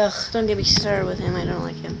 Ugh! Don't get me started with him. I don't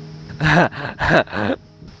like him.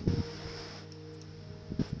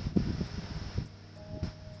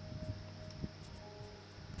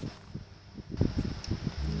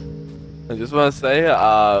 I just want to say,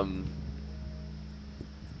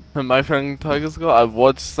 my friend Tiger Skull, I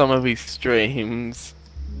watched some of his streams.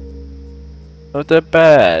 Not that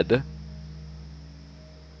bad.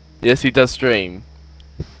 Yes, he does stream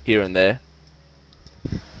here and there.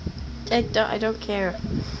 I don't care.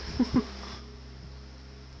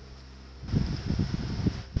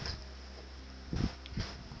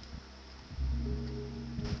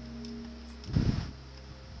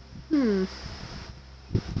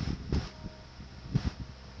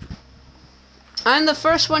 I'm the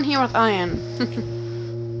first one here with iron.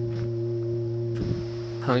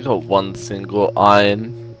 I only got one single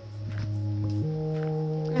iron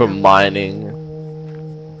from mining.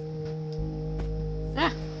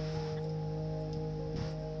 Yeah.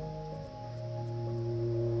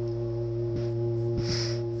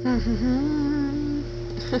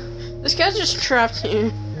 This guy's just trapped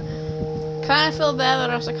here. Kinda feel bad,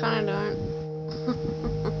 but also kinda don't.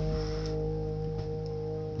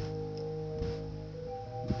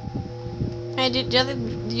 Hey, do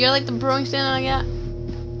you like the brewing stand I got?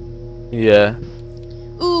 Yeah.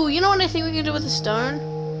 Ooh, you know what I think we can do with the stone?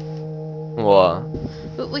 What?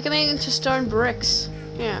 We can make it into stone bricks.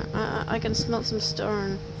 Yeah, I can smelt some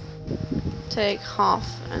stone. Take half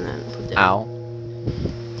and then put them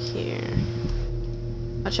here.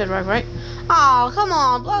 I should work, right? Oh, come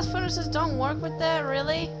on! Blast furnaces don't work with that,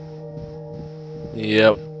 really?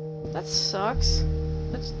 Yep. That sucks.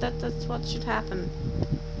 That's what should happen.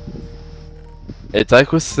 It's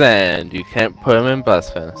like with sand, you can't put them in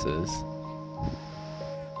blast furnaces.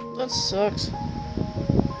 That sucks.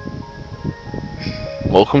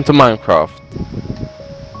 Welcome to Minecraft.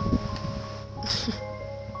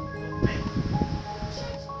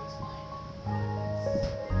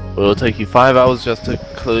 It'll take you 5 hours just to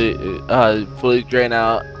fully drain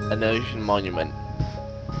out an ocean monument.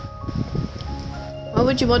 Why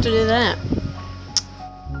would you want to do that?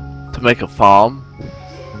 To make a farm.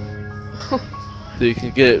 So you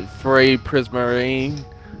can get 3 prismarine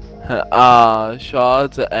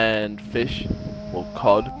shards and fish, or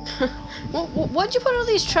cod. Why'd you put all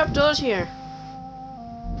these trapdoors here?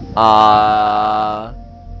 Well,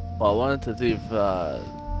 I wanted to see if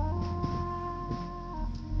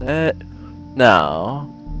now,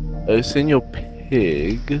 oh, Senor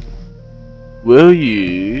Pig, will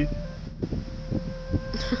you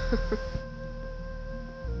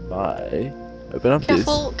buy? Open up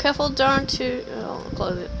Careful, don't to. Oh,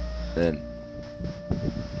 close it. Then,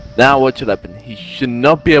 now what should happen? He should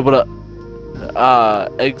not be able to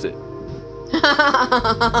exit.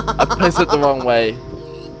 I placed it the wrong way.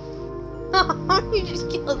 You just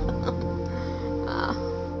killed him.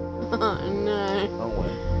 Oh no. Wrong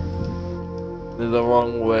way. There's the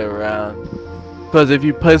wrong way around. Because if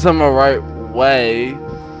you place them the right way,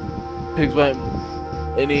 pigs won't.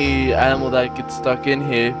 Any animal that gets stuck in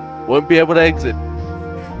here won't be able to exit.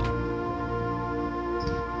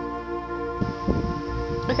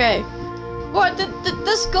 Okay. What?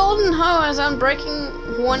 This golden hoe is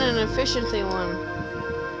unbreaking one and efficiency one.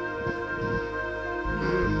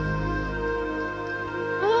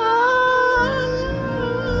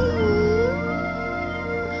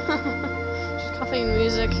 Just coughing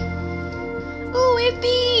music. Ooh, we have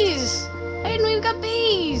bees! Hayden, we've got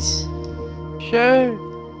bees! Sure.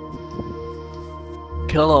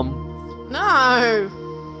 Kill them. No!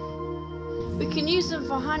 We can use them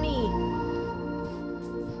for honey.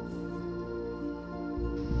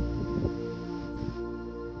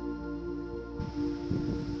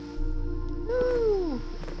 Ooh.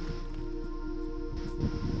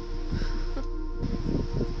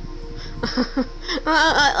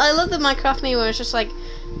 I love the Minecraft meme where it's just like,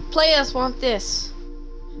 players want this.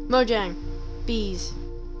 Mojang. Bees.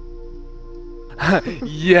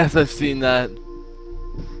 Yes, I've seen that.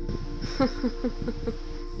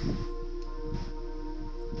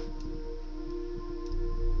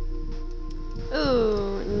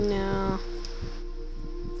 Ooh, no.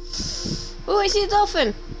 Ooh, I see a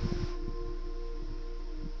dolphin.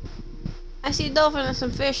 I see a dolphin and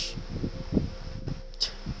some fish.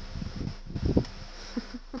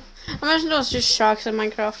 Imagine those just sharks in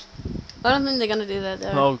Minecraft. I don't think they're gonna do that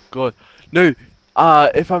though. Oh god. No,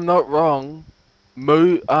 if I'm not wrong,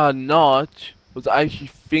 Notch was actually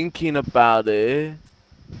thinking about it.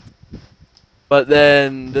 but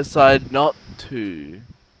then decide not to.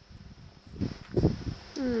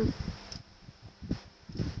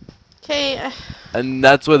 Okay. And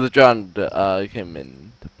that's where the drowned came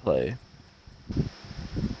into play.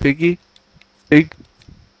 Piggy? Pig?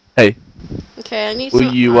 Hey. Okay, I need Will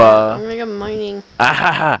some. you, I'm gonna go mining.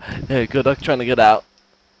 Ahaha! Hey, good luck trying to get out.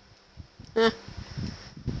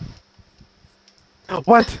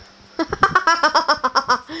 What?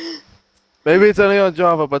 Maybe it's only on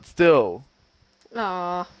Java, but still.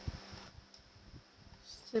 Aw.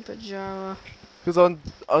 Stupid Java. Because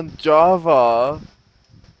on Java,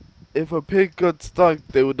 if a pig got stuck,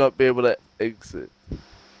 they would not be able to exit.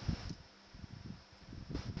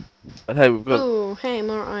 But hey, we've got Ooh, hey,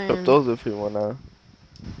 more iron. those if you wanna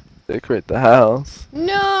decorate the house.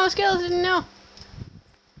 No, skeleton, no!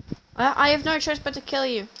 I have no choice but to kill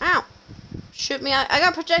you. Ow! Shoot me, I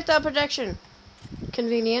got projectile protection.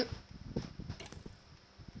 Convenient.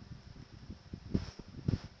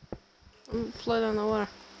 I'm gonna float on the water.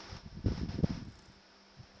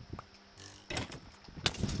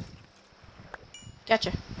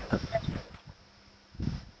 Gotcha.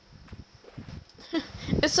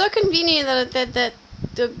 It's so convenient that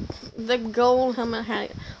the gold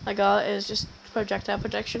helmet I got is just projectile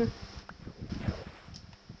protection.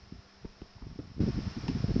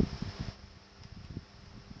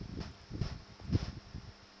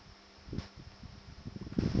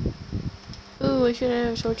 Ooh, I should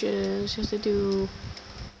have torches, yes I do.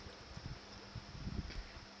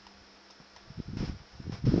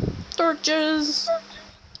 Torches!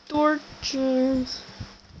 Torches!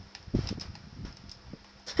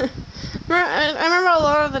 I remember a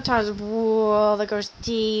lot of the times, whoa, that goes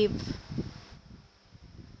deep.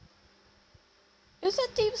 Is that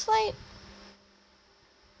deep slate?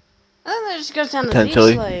 I think that just goes down the deep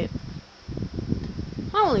Potentially. slate.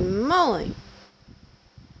 Holy moly.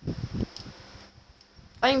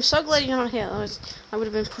 I am so glad you're not here. I would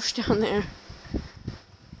have been pushed down there.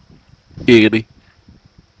 Giggity.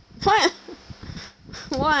 What?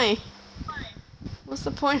 Why? What's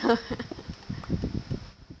the point of it?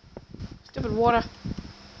 Stupid water.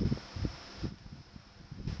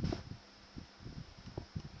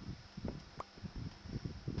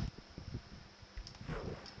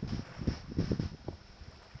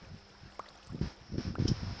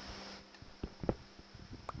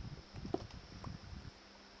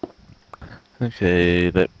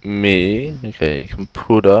 Okay, okay,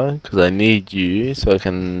 computer, because I need you so I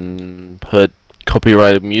can put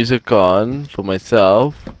copyrighted music on for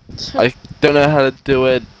myself. I don't know how to do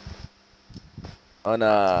it on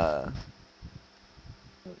don't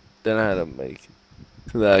know how to make it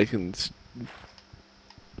so that I can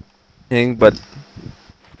sing, but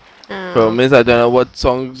problem is I don't know what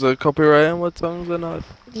songs are copyrighted and what songs are not.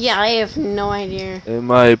 Yeah, I have no idea. In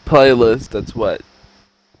my playlist, that's what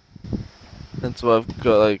I've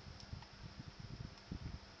got, like.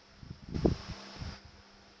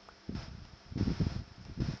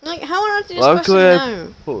 Like, how on earth are you supposed to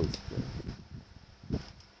know? Pause.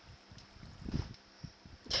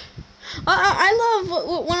 I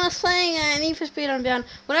love when I was playing Need for Speed Unbound.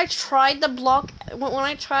 When I tried to block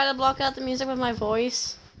out the music with my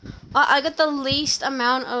voice, I got the least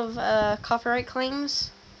amount of copyright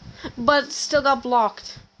claims, but still got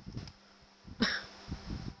blocked.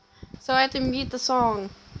 So I had to mute the song.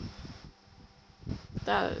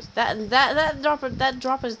 That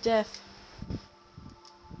drop is death.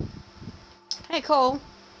 Hey Cole.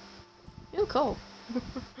 You Cole.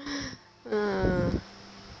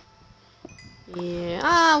 Yeah.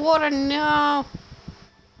 Ah, water, no.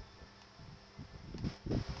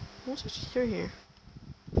 What's actually through here?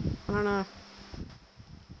 I don't know.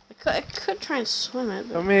 I could try and swim it.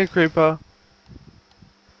 But... Come here, creeper.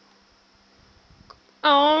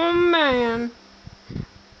 Oh man.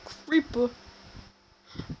 Creeper.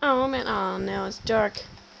 Oh man. Oh no, it's dark.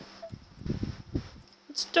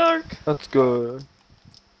 It's dark. That's good.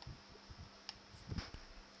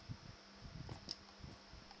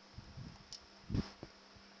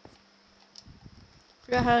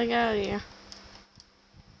 Forgot how to get out of here.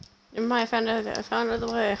 Never mind, I found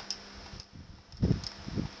another way.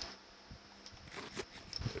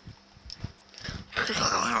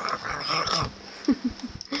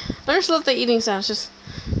 I just love the eating sounds, just...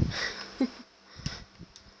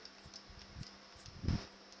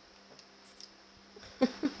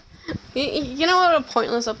 you know what a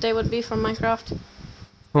pointless update would be from Minecraft?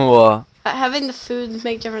 What? Having the food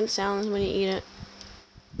make different sounds when you eat it.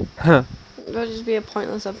 Huh. It would just be a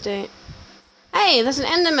pointless update. Hey, there's an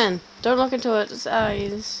Enderman! Don't look into its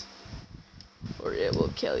eyes, or it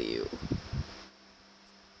will kill you.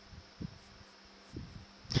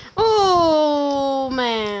 Oh!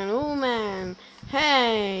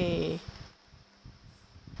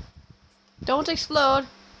 Don't explode.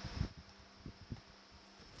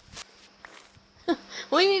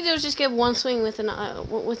 All you need to do is just get one swing with an iron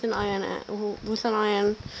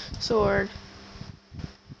sword,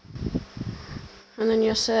 and then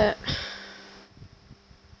you're set.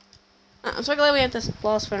 I'm so glad we have this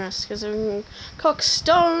blast furnace because we can cook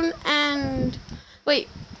stone and wait,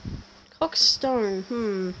 cook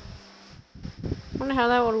stone. Wonder how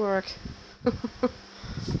that would work.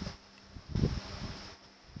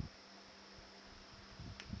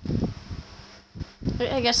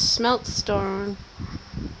 I guess smelt stone.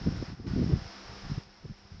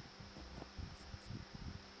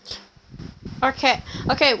 Okay,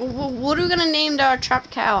 what are we gonna name our trapped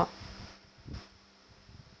cow?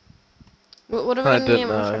 What are we gonna name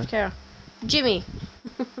our trapped cow? Jimmy.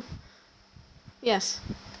 Yes,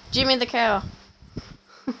 Jimmy the cow.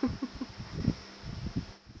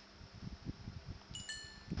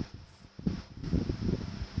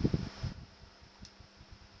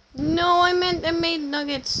 No, I made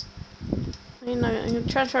nuggets. I can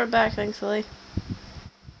transfer it back, thankfully.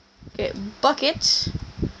 Okay, bucket.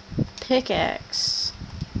 Pickaxe.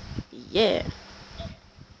 Yeah.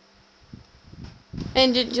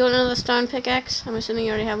 And do you want another stone pickaxe? I'm assuming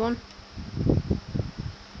you already have one.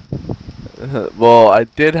 Well, I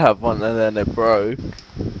did have one and then it broke. Do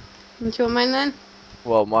you want mine then?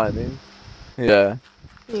 Well, mine. Yeah.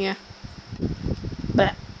 Yeah.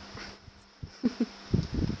 But.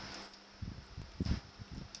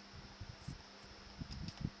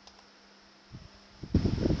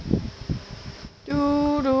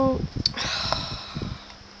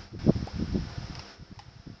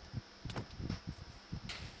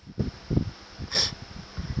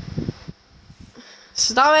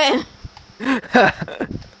 Stop it!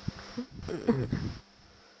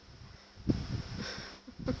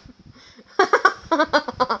 You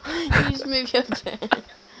just move your bed.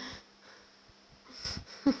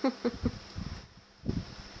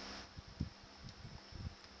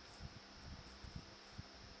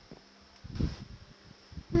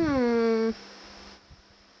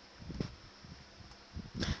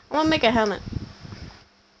 I want to make a helmet.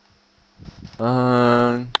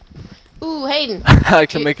 Ooh, Hayden. I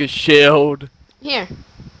can make a shield. Here.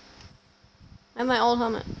 I have my old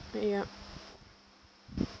helmet. There you go.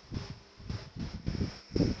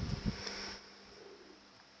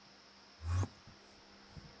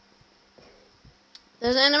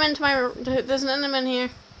 There's an enderman there's an enderman here.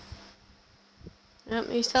 Yep,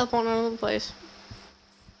 he's teleporting all over the place.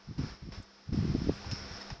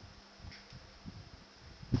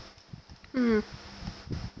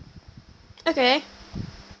 Okay.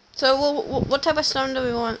 So, what type of stone do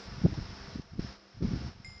we want?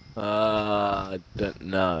 I don't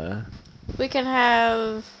know. We can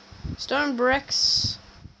have stone bricks.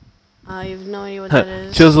 I have no idea what that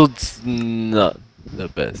is. Chiseled's not the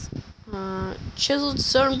best. Chiseled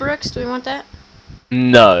stone bricks. Do we want that?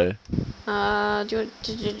 No. Do you want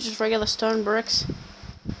just regular stone bricks?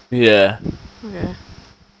 Yeah. Okay.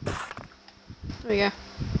 There we go.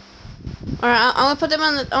 All right, I'm gonna put them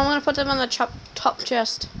on the. I'm gonna put them on the top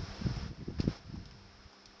chest.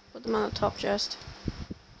 Put them on the top chest.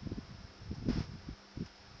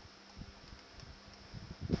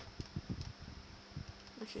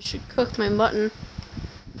 Actually, should cook my mutton.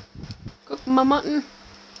 Cook my mutton.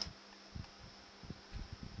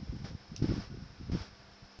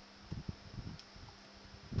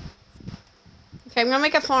 Okay, I'm gonna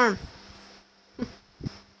make a farm.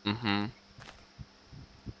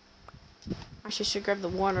 Actually, should grab the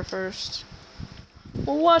water first.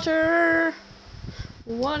 Water!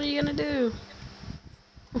 What are you gonna do?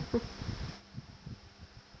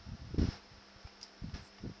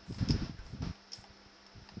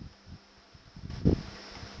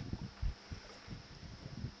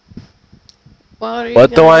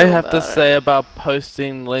 What do I have to say about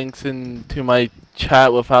posting links into my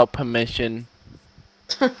chat without permission?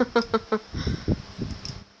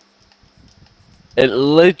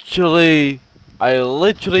 I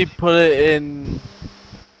literally put it in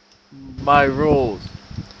my rules.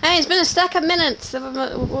 Hey, it's been a stack of minutes.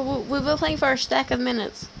 We've been playing for a stack of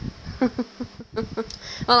minutes.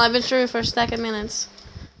 Well, I've been streaming for a stack of minutes.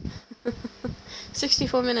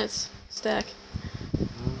 64 minutes stack.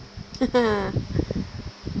 Have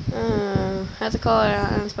to call it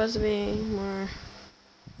out. I'm supposed to be more.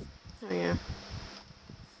 There we go.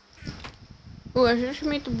 Ooh, I should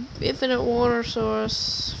make the infinite water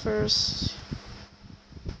source first.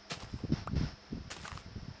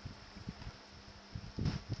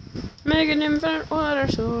 Make an infinite water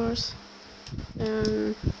source.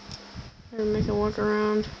 And make a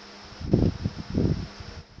workaround.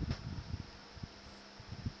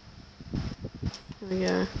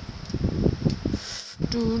 Yeah.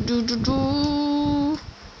 Do do do do. Oh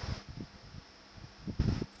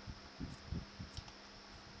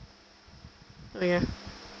yeah.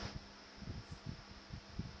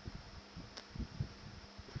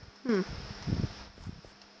 Hmm.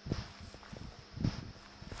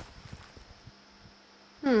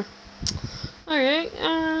 Hmm. Okay.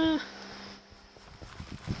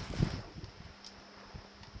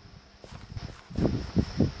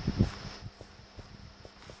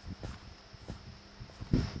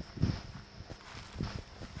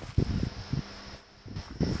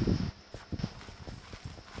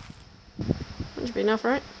 That should be enough,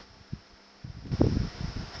 right?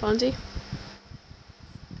 Plenty.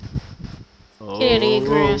 Kitty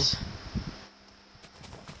grass.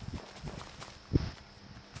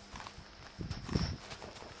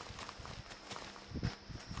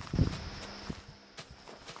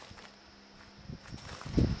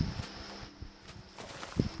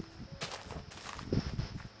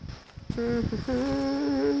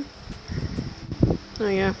 Oh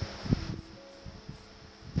yeah.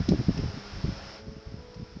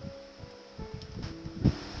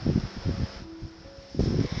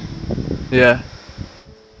 Yeah.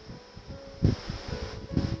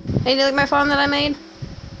 Hey, do you like my farm that I made?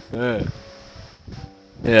 Yeah.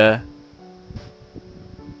 Yeah.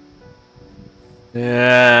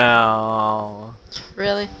 Yeah.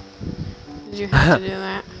 Really? Did you have to do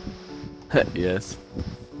that? Yes.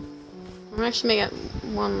 I'm actually make it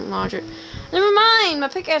one larger. Never mind. My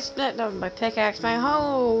pickaxe. No, my pickaxe. My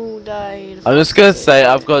hoe died. I'm just gonna say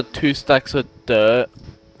I've got 2 stacks of dirt.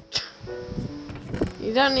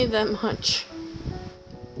 You don't need that much.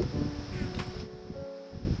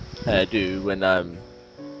 I do when I'm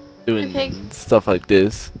Hey, pig. doing stuff like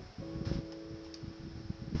this.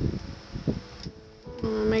 I'm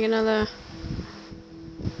gonna make another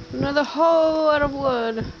hoe out of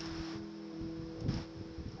wood.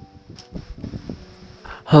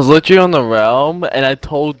 I was literally on the realm and I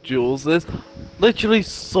told Jules this. Literally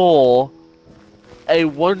saw a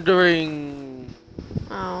wandering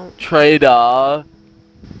Oh. trader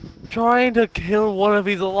trying to kill one of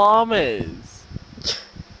his llamas.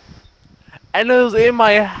 And it was in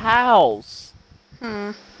my house.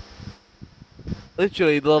 Hmm.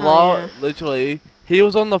 Literally, yeah. literally, he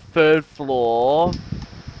was on the 3rd floor.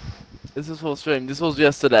 This is full stream. This was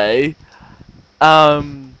yesterday.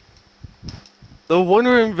 The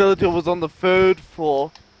wandering villager was on the 3rd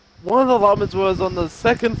floor. One of the llamas was on the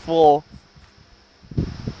 2nd floor,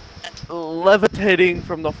 levitating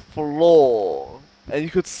from the floor, and you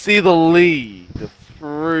could see the lead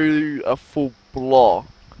through a full block.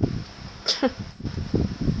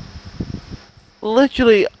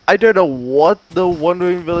 Literally, I don't know what the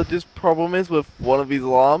wandering villager's problem is with one of his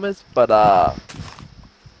llamas, but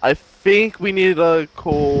I think we need to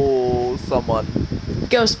call someone.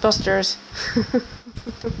 Ghostbusters.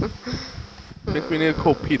 I think we need to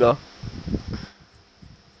call Peter.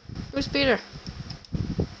 Who's Peter?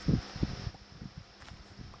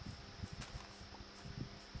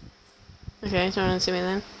 Okay, so don't see me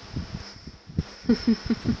then.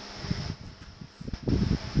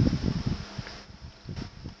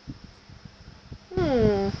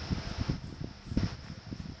 Hmm.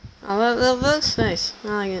 Oh, that looks nice. I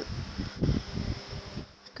like it.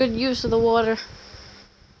 Good use of the water.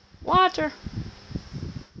 Water.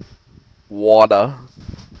 Water.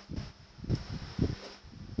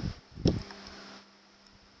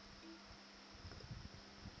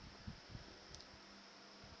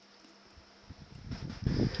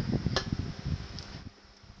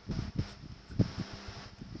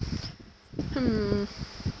 Hmm.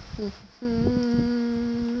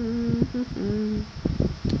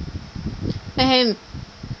 Hey, Hayden.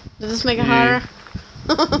 Does this make it harder?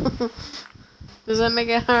 Does that make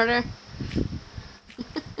it harder?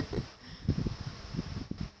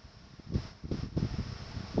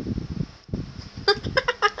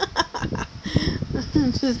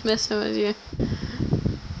 Just messing with you.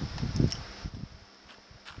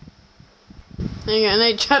 There you go, and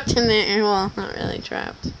I trapped in there. Well, not really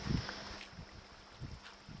trapped.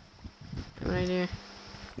 What I do?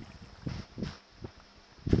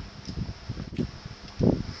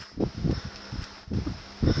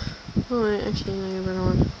 Oh, wait, actually, I got a better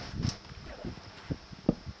one.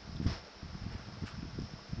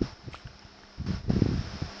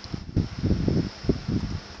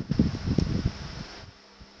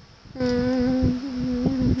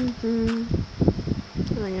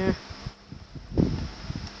 There we go.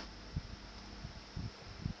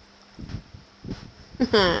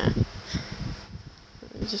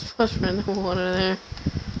 Just flush random water there.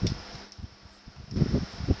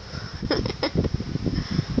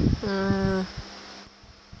 Uh,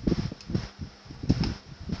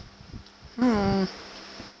 hmm.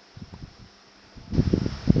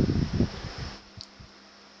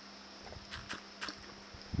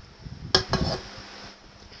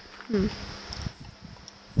 Hmm.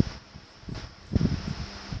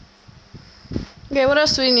 Okay, what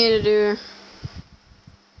else do we need to do?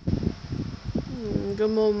 Go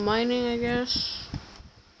more mining, I guess.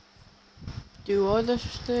 Do other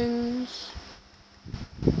things.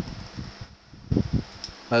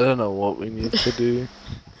 I don't know what we need to do.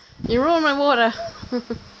 You ruined my water. uh,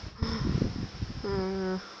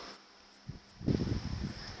 hmm.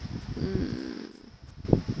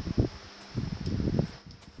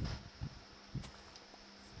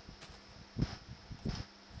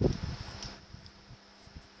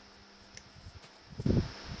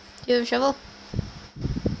 Do you have a shovel?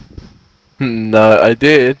 No, I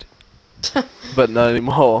did, but not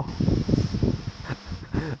anymore.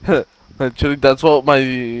 Actually, that's what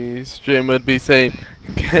my stream would be saying.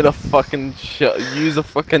 Get a fucking use a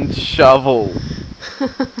fucking shovel.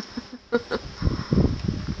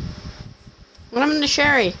 What happened to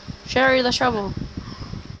Sherry? Sherry the shovel.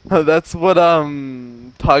 That's what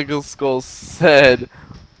Tiger Skull said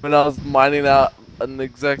when I was mining out an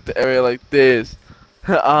exact area like this.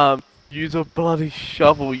 Use a bloody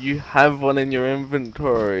shovel. You have one in your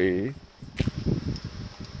inventory.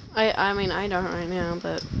 I mean I don't right now,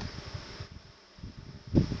 but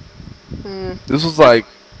This was like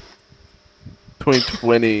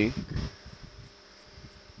 2020.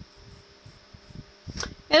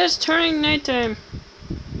 It is turning nighttime.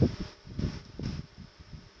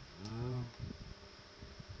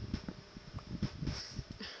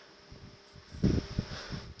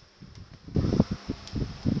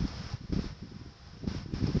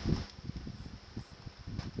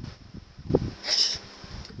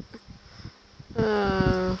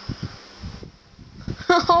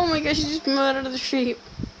 Oh my gosh, you just murdered the sheep.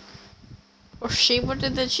 Or sheep? What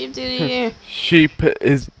did the sheep do to you? Sheep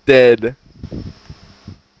is dead.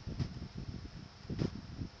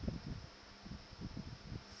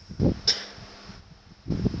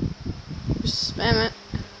 Just spam it.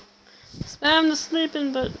 Spam the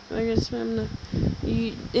sleeping button. I guess spam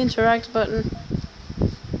the interact button.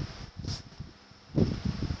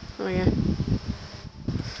 Oh my god.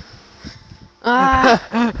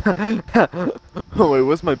 Ah! Oh wait,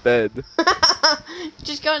 where's my bed?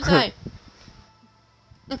 Just go inside.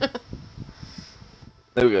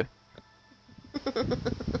 There we go.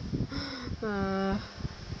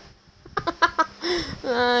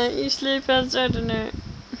 You sleep outside tonight.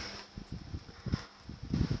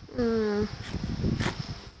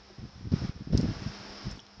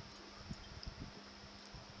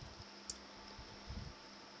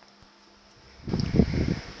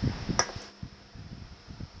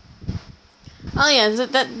 Oh yeah,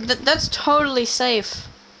 that's totally safe.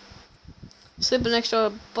 Sleeping next to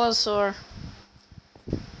a buzzsaw.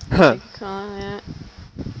 Call it.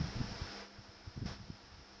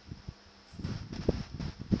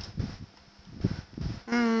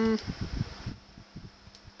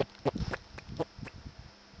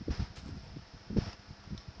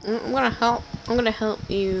 I'm gonna help. I'm gonna help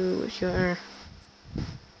you with your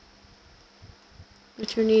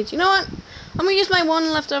needs. You know what? I'm gonna use my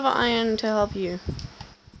one leftover iron to help you.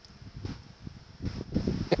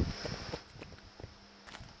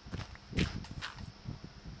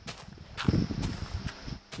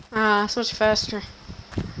 Ah, so much faster.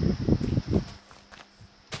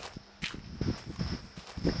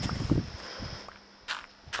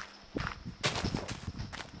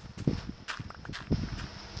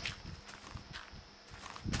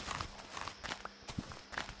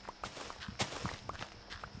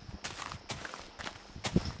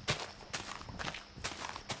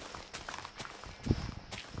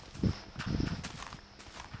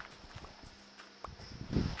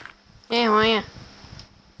 Hey, how are ya?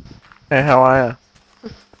 Hey, how are ya?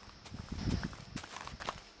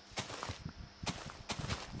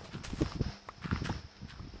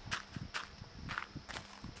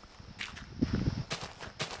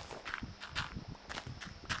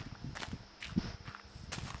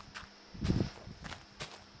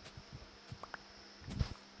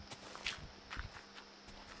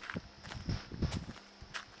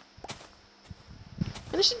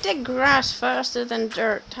 I should dig grass faster than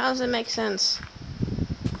dirt. How does it make sense?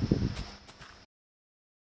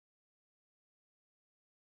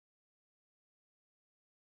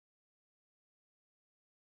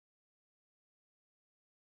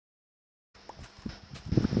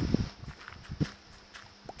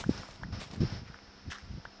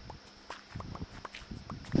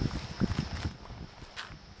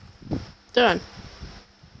 Done.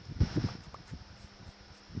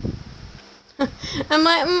 And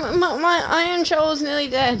my iron shovel is nearly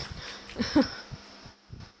dead. Yeah,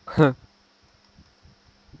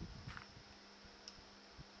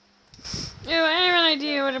 I have an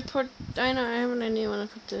idea where to put. I have an idea where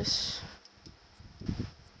to put this.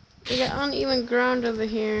 We got uneven ground over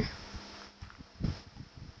here.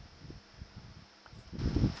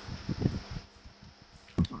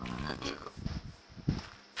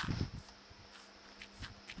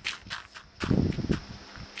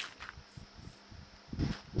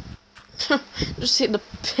 Just see the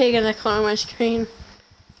pig in the corner of my screen.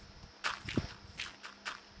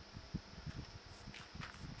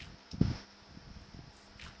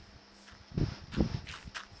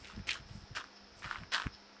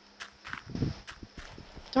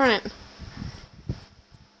 Darn it.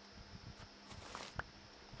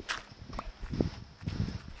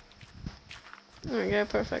 There we go,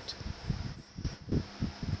 perfect.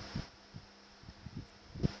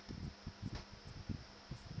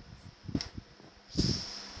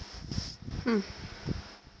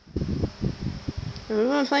 We've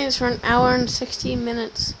been playing this for an hour and 16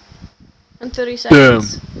 minutes. And 30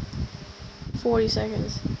 seconds. Damn. 40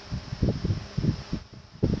 seconds.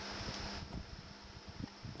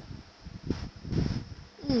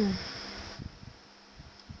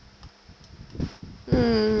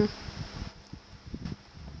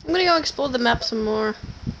 I'm gonna go explore the map some more.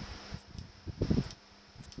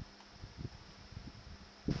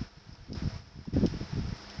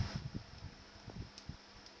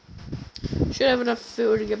 Should have enough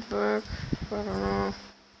food to get back. I don't know.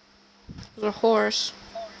 There's a horse.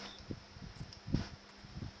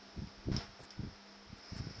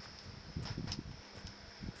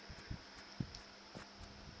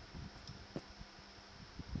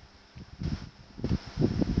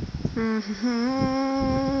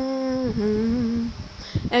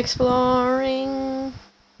 Exploring.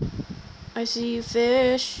 I see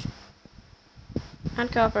fish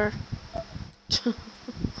and copper.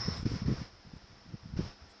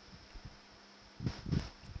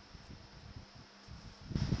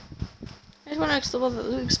 I just want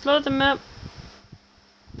to explore the map.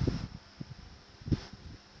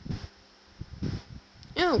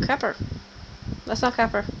 Ew, copper. That's not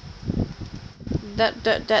copper.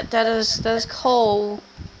 That is coal.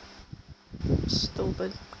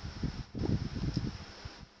 Stupid.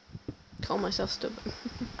 Call myself stupid.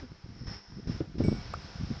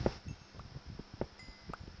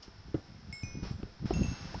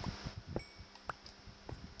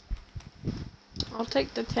 I'll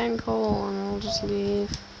take the 10 coal and I'll just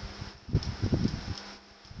leave.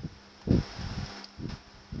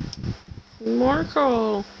 More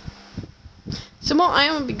coal. Some more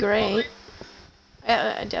iron would be great.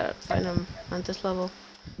 I doubt I'd find them at this level.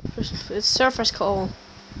 It's surface coal.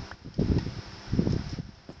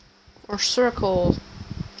 Or circle.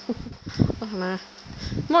 I don't know.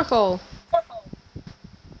 More coal.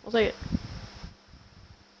 I'll take it.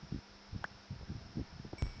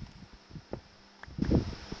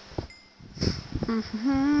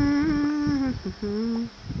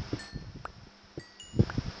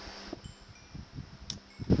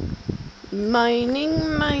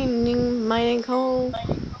 Mining coal.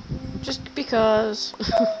 Just because.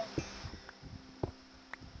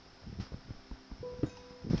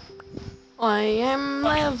 I am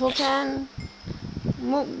level 10.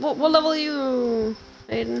 What level are you,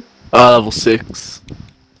 Aiden? Level 6.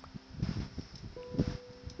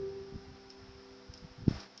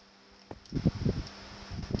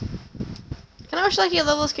 I wish like your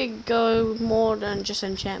levels could go more than just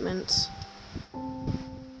enchantments.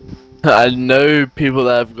 I know people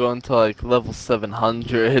that have gone to like level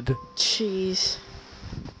 700. Jeez.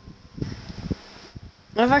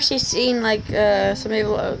 I've actually seen like some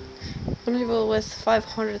people with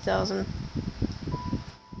 500,000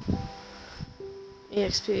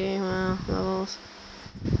 EXP levels.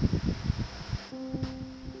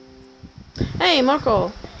 Hey,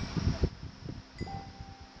 Marco.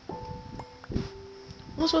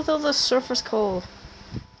 What's with all this surface coal?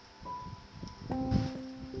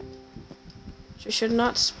 You should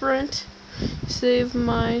not sprint. Save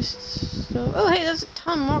my stuff. Oh, hey, there's a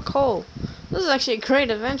ton more coal. This is actually a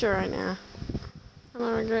great adventure right now. I'm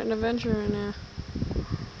on a great adventure right now.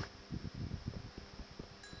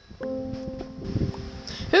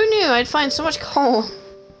 Who knew I'd find so much coal?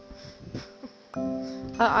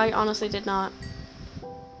 I honestly did not.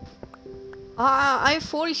 I have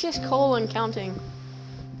 46 coal and counting.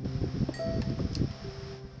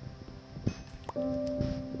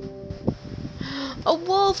 A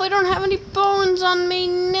wolf! I don't have any bones on me,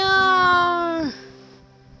 no!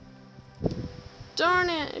 Darn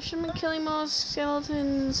it! I should have been killing more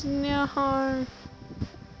skeletons. No.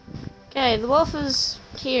 Okay, the wolf is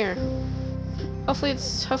here. Hopefully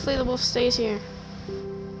the wolf stays here.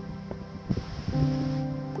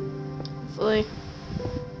 Hopefully.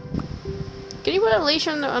 Can you put a leash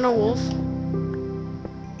on a wolf?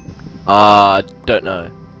 Don't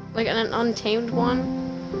know. Like an untamed one?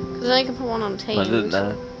 Because then I can put one untamed. I didn't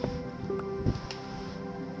know.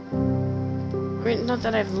 I mean, not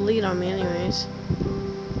that I have the lead on me anyways.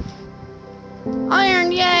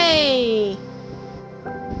 Iron, yay!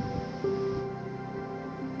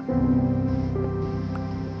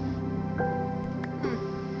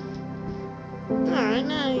 Alright,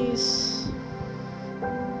 nice.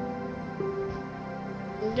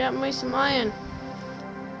 Got me some iron.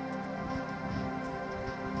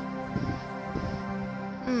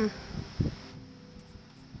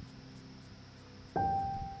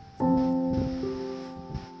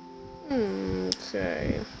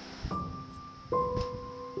 Okay.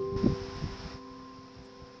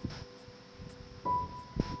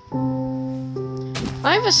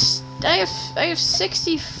 I have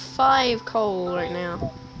 65 coal right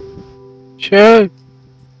now. Sure.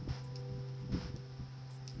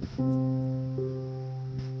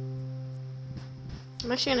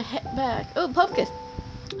 I'm actually gonna head back. Oh, pumpkin!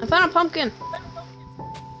 I found a pumpkin.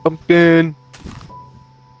 Pumpkin.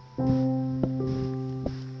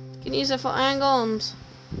 Can use it for iron golems.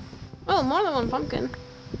 Oh, more than one pumpkin.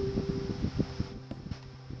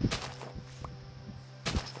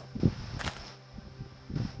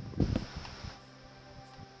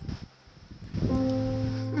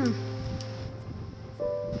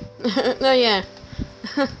 Oh yeah.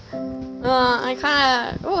 I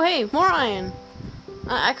kinda. Oh hey, more iron.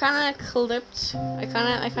 I kinda clipped. I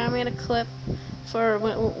kinda made a clip for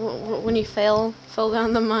when you fell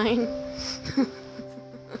down the mine.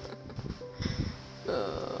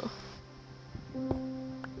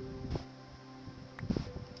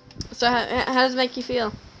 So how does it make you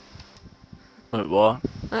feel? Wait, what?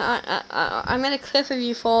 I made a clip of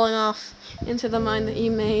you falling off into the mine that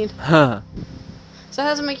you made. Huh. So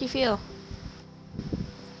how does it make you feel?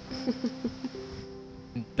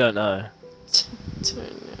 Don't know. Don't know.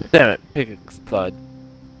 Damn it, pickaxe died.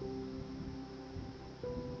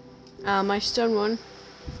 My stone one.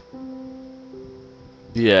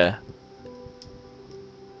 Yeah.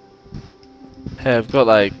 Hey, I've got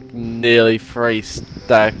like nearly 3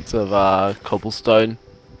 stacks of cobblestone.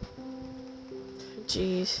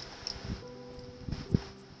 Jeez.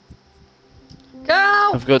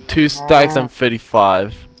 Go! I've got 2 stacks and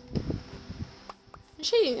 35.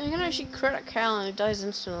 Actually, I can actually crit a cow and it dies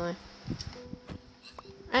instantly.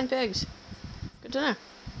 And pigs. Good to know.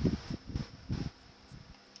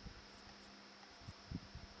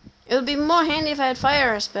 It would be more handy if I had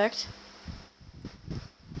fire aspect.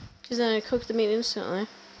 Because then I'd cook the meat instantly.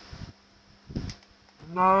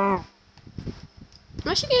 No.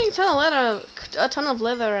 I'm actually getting a ton of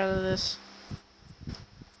leather out of this.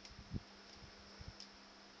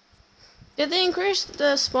 Did they increase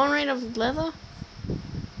the spawn rate of leather?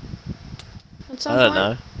 At some I don't point?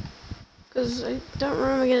 know. Because I don't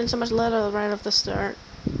remember getting so much leather right off the start.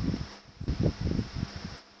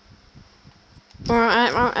 Or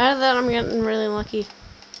out of that, I'm getting really lucky.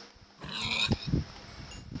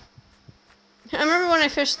 I remember when I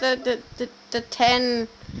fished the 10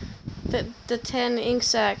 ink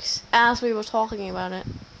sacks as we were talking about it.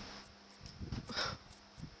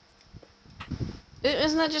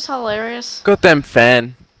 Isn't that just hilarious? Goddamn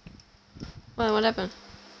fan. What happened?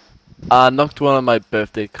 Knocked one of my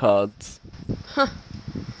birthday cards. Huh.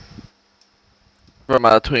 From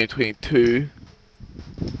 2022.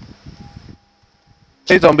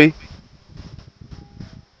 Hey zombie.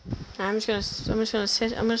 I'm just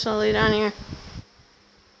gonna lay down here.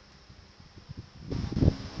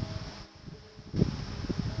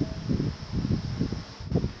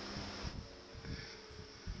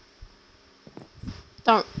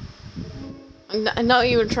 Don't. I know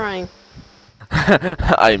you were trying.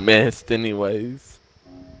 I missed anyways.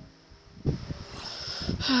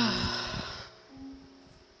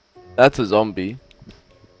 That's a zombie.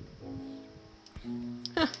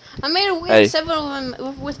 I made a weird 7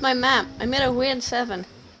 with my map. I made a weird 7.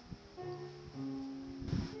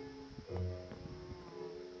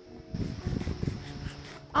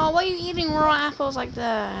 Oh, why are you eating raw apples like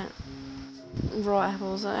that? Raw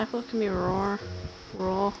apples. Apples can be raw.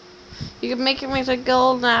 Raw. You can make it into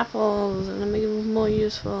golden apples and make them more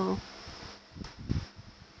useful.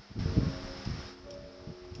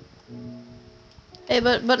 Hey,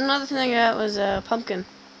 but another thing I got was a pumpkin.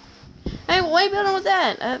 Hey, why are you building with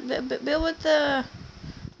that? Build with the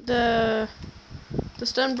the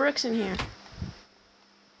stone bricks in here.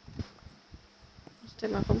 Let's take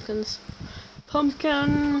my pumpkins.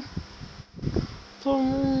 Pumpkin.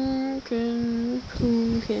 Pumpkin.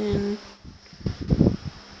 Pumpkin.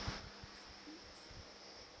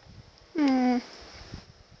 Hmm.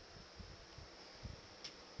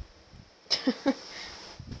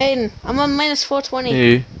 Aiden, I'm on minus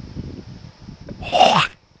 420. Hey.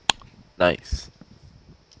 Nice.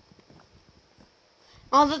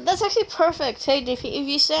 Oh, that's actually perfect. Hey, if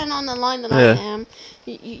you stand on the line that I Yeah. am,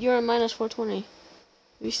 you're at minus 420.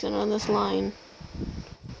 If you stand on this line.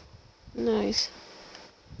 Nice.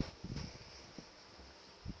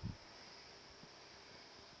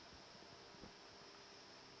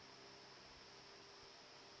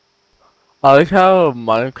 I like how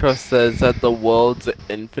Minecraft says that the world's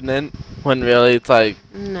infinite, when really it's like,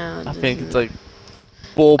 No, I it think it's isn't. like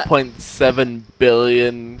 4.7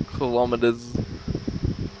 billion kilometers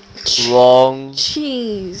long.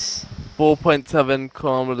 Jeez. 4.7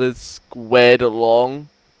 kilometers squared long.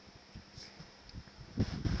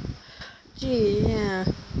 Gee, yeah.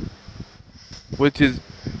 Which is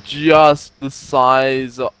just the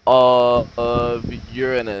size of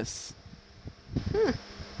Uranus. Hmm.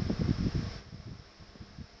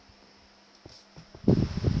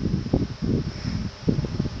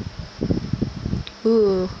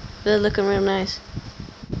 Ooh, they're looking real nice.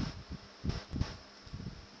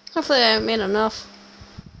 Hopefully I made enough.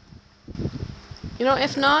 You know,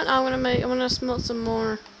 if not, I'm gonna smelt some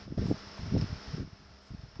more.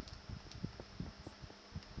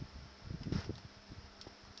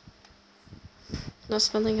 No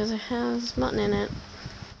smelting because it has mutton in it.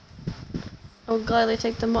 I would gladly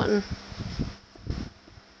take the mutton.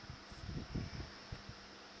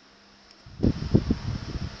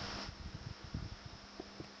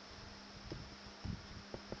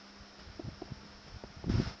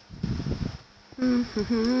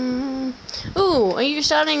 Ooh, are you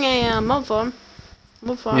starting a mob farm?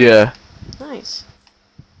 Mob farm. Yeah. Nice.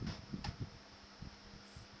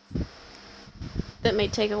 That may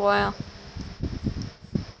take a while.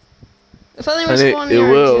 If only we spawn It near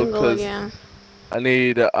a will, jungle cause again. I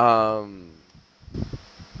need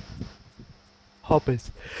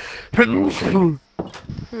hoppers.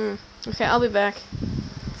 Okay, I'll be back.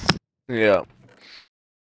 Yeah.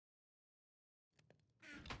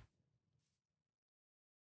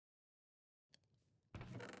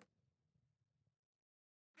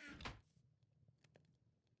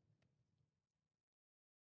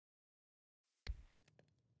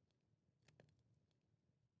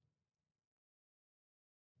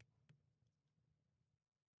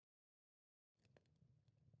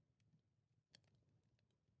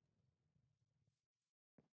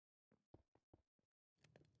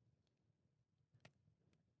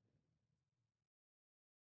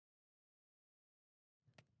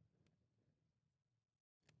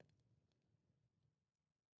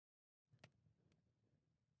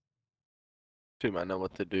 Team, I know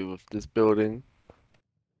what to do with this building.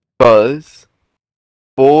 Because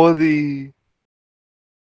for the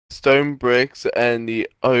stone bricks and the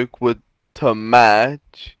oak wood to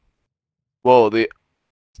match, well, the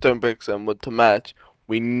stone bricks and wood to match,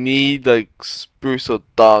 we need like spruce or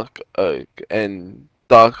dark oak. And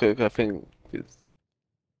dark oak, I think, is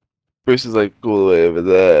spruce is like all the way over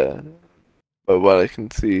there. But what I can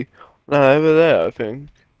see. No, over there, I think.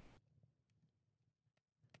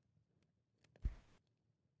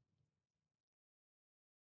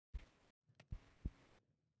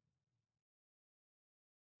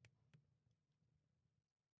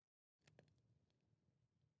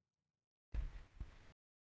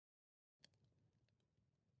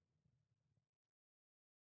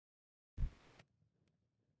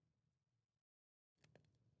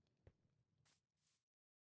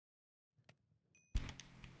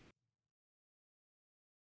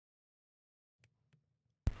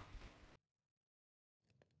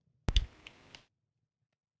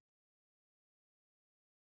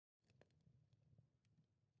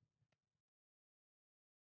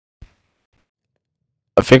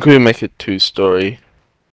 I think we make it two-story.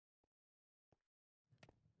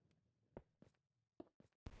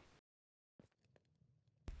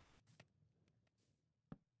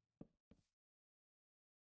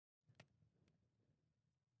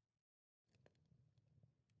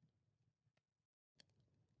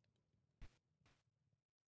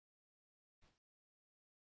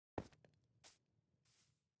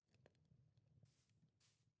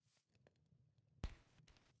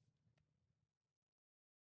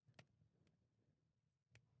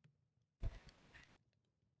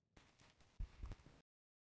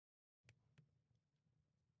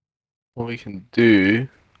 What we can do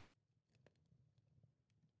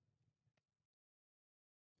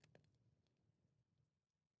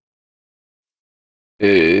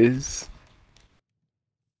is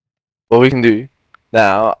what we can do.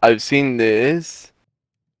 Now, I've seen this.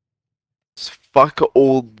 Just fuck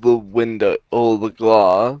all the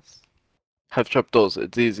glass. Have trapdoors,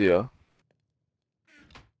 it's easier.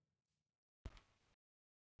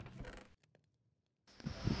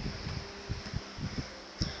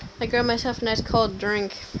 I grabbed myself a nice cold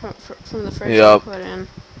drink from the fridge Yep. I put in.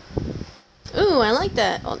 Ooh, I like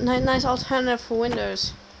that. Nice alternative for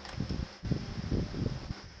windows.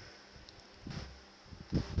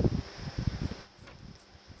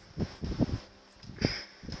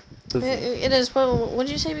 It is, what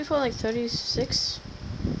did you say before, like 36?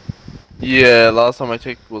 Yeah, last time I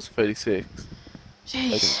checked was 36. I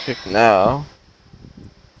can Jeez. check now.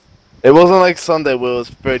 It wasn't like Sunday where it was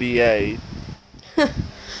 38. I'm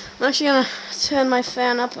actually gonna turn my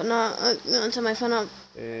fan up and turn my fan up.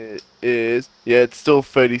 It is. Yeah, it's still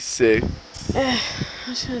 36. I'm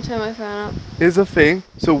just gonna turn my fan up. Here's the thing.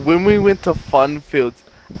 So when we went to Fun Fields,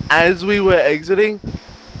 as we were exiting,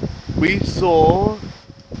 we saw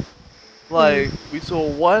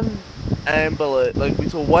one ambulance,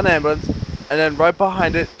 and then right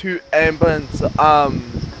behind it, two ambulance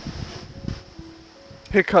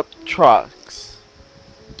pickup trucks.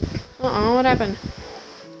 What happened?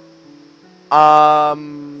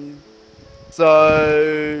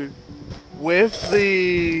 So with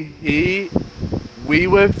the heat, we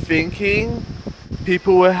were thinking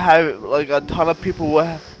people were having, like, a ton of people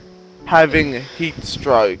were having heat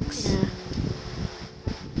strokes. Yeah.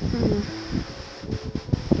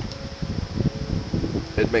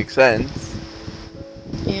 It makes sense.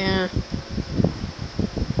 Yeah.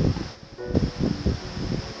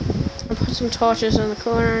 I put some torches in the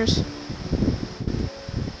corners.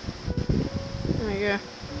 There you go.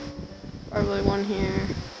 Probably one here,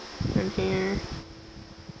 and here.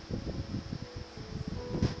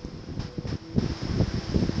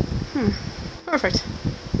 Perfect.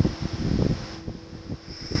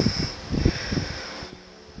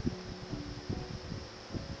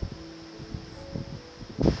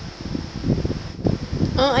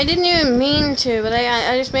 Oh, I didn't even mean to, but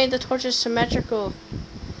I just made the torches symmetrical.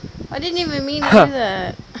 I didn't even mean to do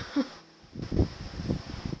that.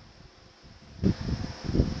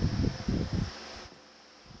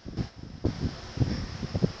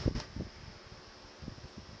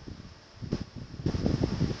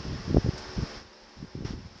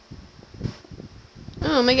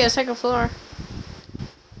 Oh, make it a second floor.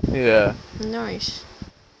 Yeah. Nice.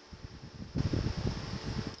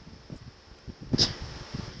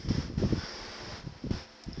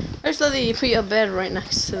 I just love that you put your bed right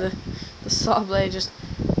next to the saw blade. Just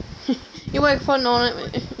you wake up on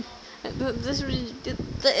it.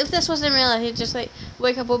 If this was in real life, he'd just like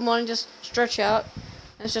wake up one morning, just stretch out,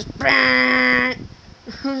 and it's just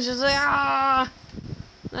it's just like ah.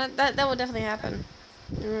 That would definitely happen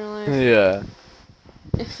in real life. Yeah.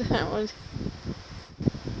 If that would.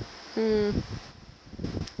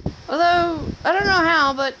 Although I don't know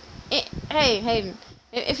how, but hey Hayden,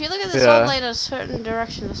 if you look at the saw blade a certain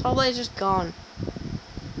direction, the saw blade is just gone.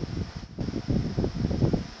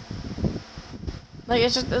 Like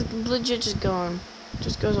it's legit just gone. It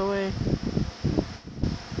just goes away.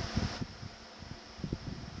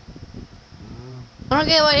 I don't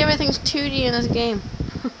get why everything's 2D in this game.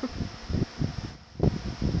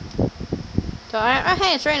 So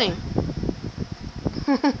hey, it's raining.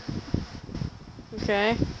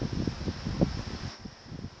 Okay.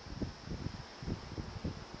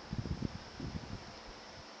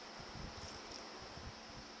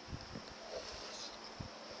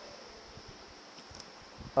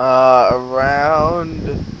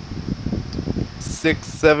 Around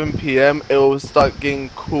 6-7 p.m. it will start getting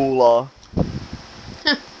cooler.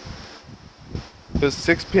 Because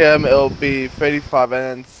 6 p.m. it'll be 35,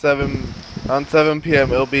 and then around 7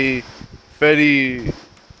 p.m. it'll be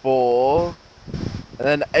 34, and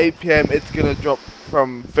then 8 p.m. it's gonna drop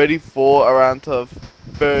from 34 around to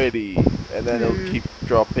 30, and then it'll keep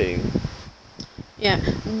dropping. Yeah,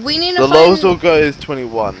 we need to The lowest it'll go is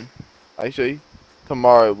 21. Actually,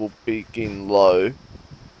 tomorrow will be getting low,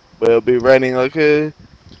 but it'll be raining like a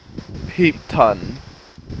heap ton.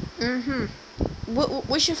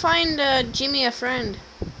 We should find Jimmy a friend.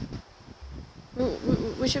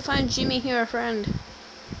 We should find Jimmy here a friend.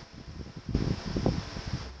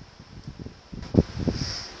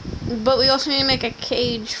 But we also need to make a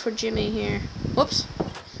cage for Jimmy here. Whoops.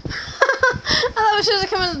 I thought we should have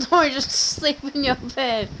come in the door and just sleep in your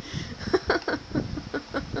bed.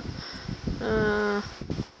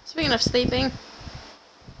 Speaking of sleeping.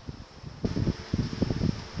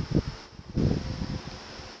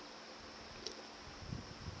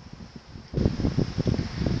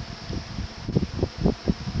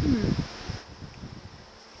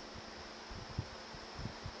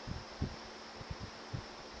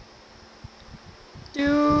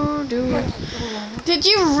 Did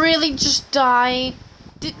you really just die?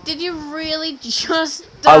 Did you really just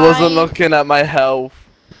die? I wasn't looking at my health.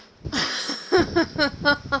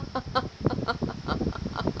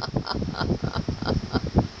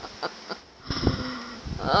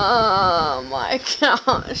 Oh my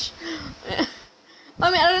gosh.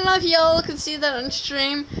 I mean, I don't know if y'all can see that on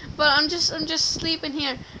stream, but I'm just sleeping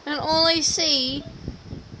here, and all I see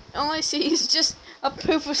is just a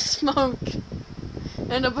poof of smoke,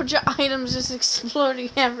 and a bunch of items just exploding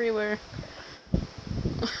everywhere.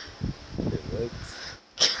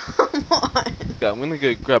 Come on. Okay, I'm gonna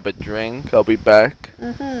go grab a drink. I'll be back.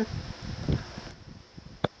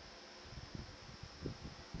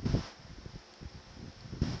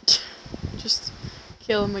 Just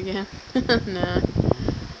kill him again. Nah.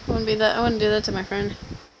 I wouldn't do that to my friend.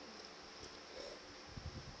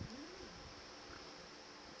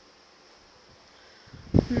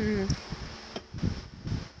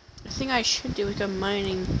 I think I should do go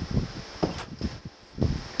mining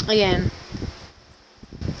again.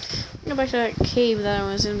 Go back to that cave that I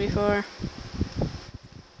was in before.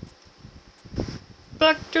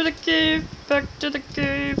 Back to the cave, back to the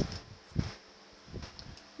cave.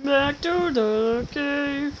 Back to the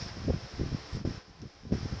cave.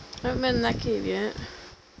 I haven't been in that cave yet.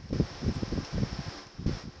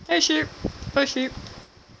 Hey sheep! Bye sheep!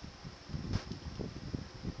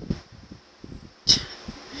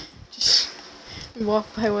 Just walk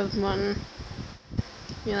by with mutton.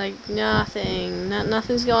 You're like,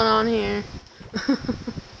 nothing's going on here.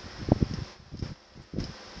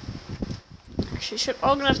 Actually, should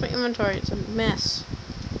organize my inventory. It's a mess.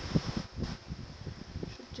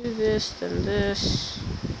 Should do this, then this.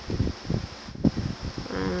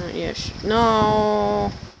 Yes.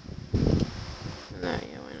 No. No,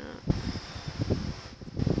 yeah, why not?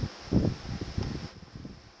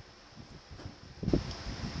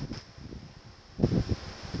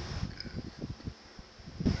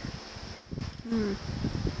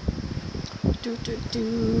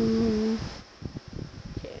 Do.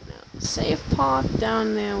 Okay, now the safe pot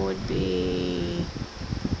down there would be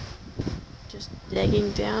just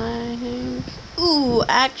digging down, I think. Ooh,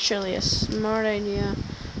 actually a smart idea.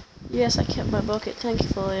 Yes, I kept my bucket.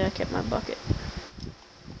 Thankfully, I kept my bucket.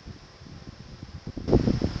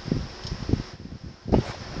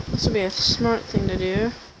 This would be a smart thing to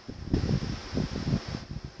do.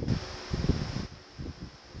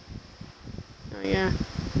 Oh yeah.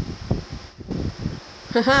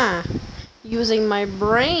 Haha! Using my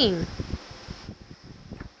brain!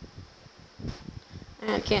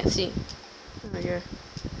 And I can't see. There we go.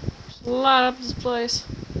 Just light up this place.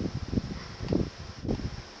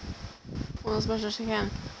 Well, as much as I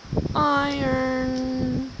can.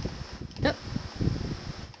 Iron! Yep.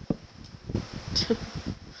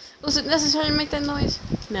 Was it necessary to make that noise?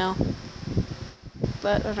 No.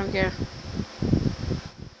 But I don't care.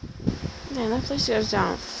 Man, that place goes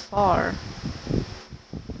down far.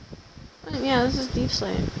 Yeah, this is Deep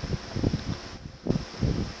Slate.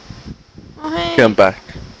 Oh, hey! Okay, I'm back.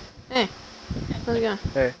 Hey. How's it going?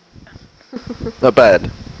 Hey. Not bad.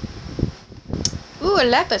 Ooh, a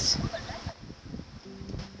lapis!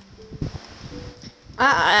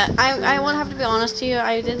 I won't have to be honest to you,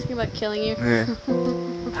 I did think about killing you.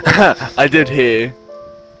 Yeah. I did hear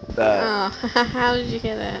that. Oh, how did you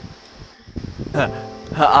hear that?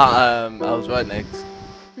 I was right next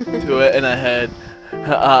to it, and I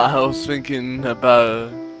was thinking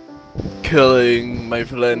about killing my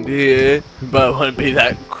friend here, but I wouldn't be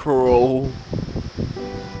that cruel.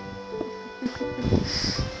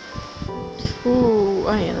 Ooh,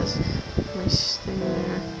 oh yeah, that's a nice thing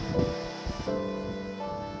there.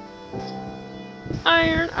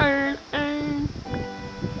 Iron, iron, iron.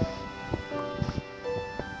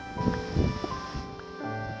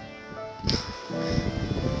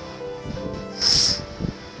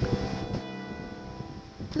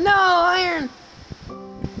 No, iron!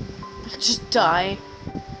 Just die.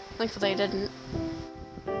 Thankfully I didn't.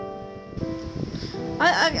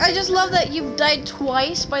 I just love that you've died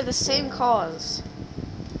twice by the same cause.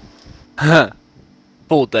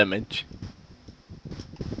 Full damage.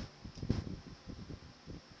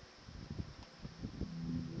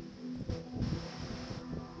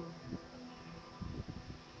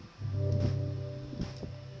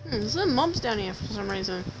 There's some mobs down here for some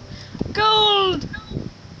reason. Gold!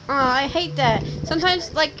 Oh, I hate that.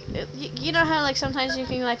 Sometimes, like, you know how, like, sometimes you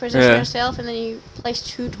can, like, position yourself and then you place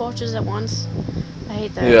 2 torches at once? I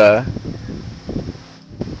hate that. Yeah.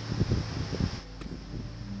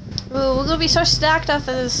 Ooh, we're gonna be so stacked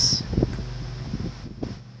after this.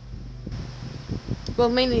 Well,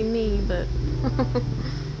 mainly me, but...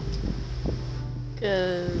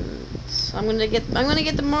 Cause... So I'm gonna get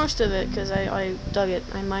the most of it because I dug it.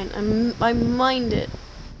 I mined it.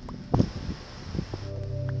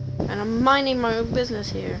 And I'm minding my own business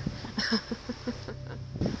here.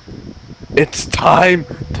 It's time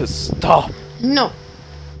to stop. No.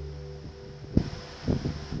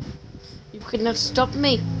 You cannot stop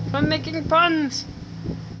me from making puns.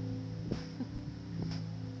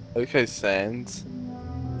 Okay, Sans.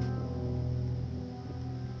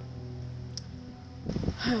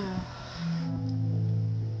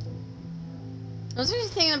 I was really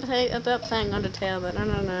thinking about playing Undertale, but I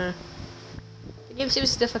don't know. The game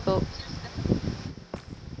seems difficult.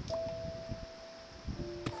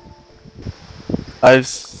 I've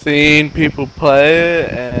seen people play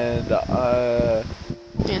it, and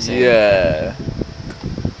yeah.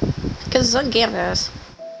 Because it's on Game Pass.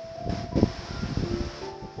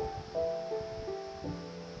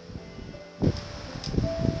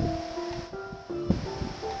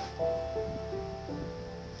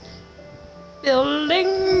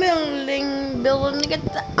 Building to get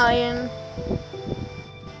the iron.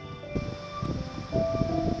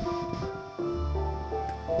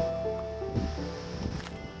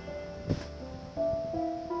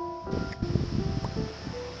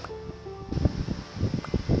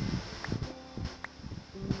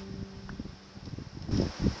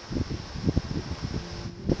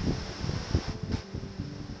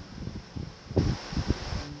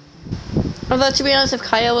 Although, to be honest, if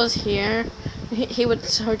Kyle was here, he would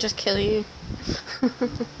just kill you.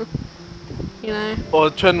 You know? Or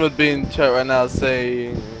Trent would be in chat right now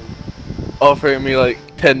saying, offering me like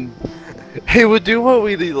 10. He would do what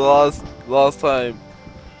we did last time.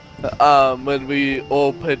 When we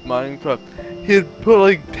all played Minecraft. He'd put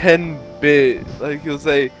like 10 bit. Like he'll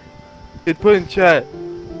say, he'd put in chat,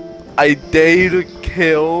 I dare you to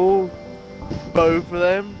kill both of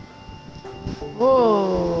them.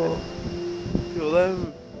 Whoa.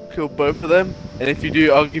 Kill both of them, and if you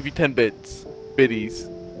do, I'll give you 10 biddies.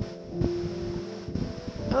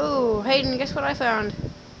 Oh, Hayden, guess what I found?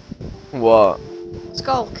 What?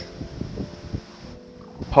 Skulk.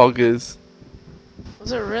 Poggers.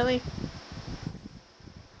 Was it really?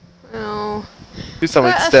 Oh. To some I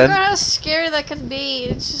extent. forgot how scary that could be.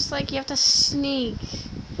 It's just like you have to sneak.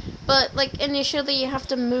 But like initially you have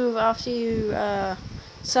to move after you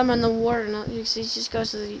summon the warden. He just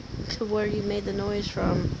goes to where you made the noise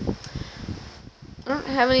from. I don't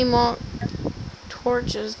have any more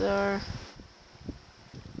torches though.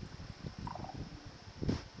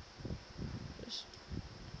 Just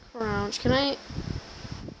crouch. Can I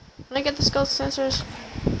get the skull sensors?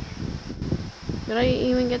 Did I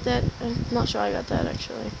even get that? I'm not sure I got that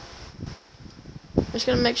actually. I'm just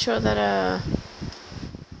gonna make sure that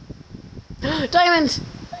Diamond!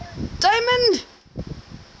 Diamond!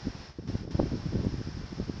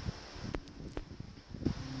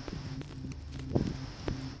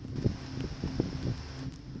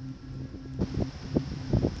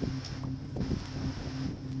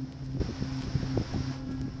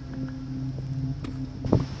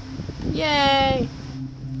 Yay!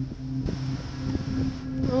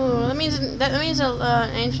 Oh, that means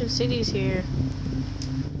ancient cities here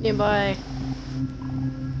nearby.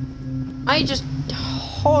 I just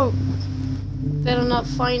hope that I'm not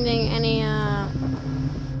finding any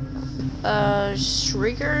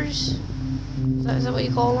shriekers. Is that what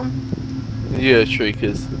you call them? Yeah,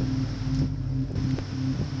 shriekers.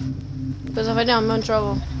 Because if I do, I'm in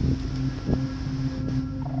trouble.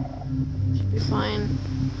 Should be fine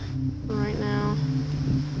right now.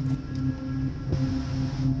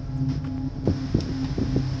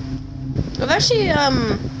 I've actually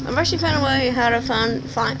found a way how to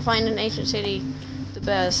find an ancient city the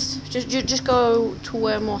best. Just go to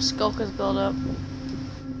where more skulkers build up.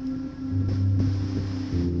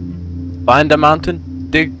 Find a mountain,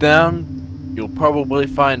 dig down, you'll probably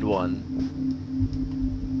find one.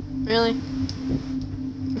 Really?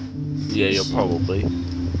 Yeah, you'll probably.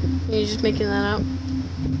 You're just making that up?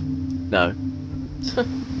 No.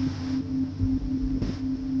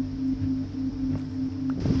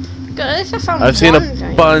 God, at least I found I've seen one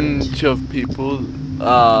a bunch of people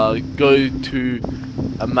go to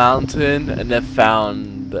a mountain and they've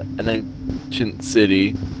found an ancient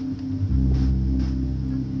city.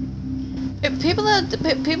 People are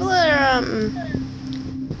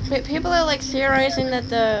like theorizing that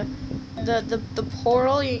the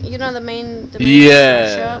portal, you know, the main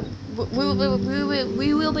Yeah. shop, we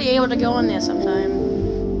will be able to go on there sometime.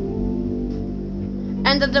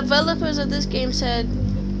 And the developers of this game said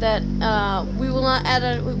that we will not add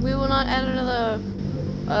another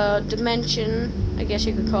dimension, I guess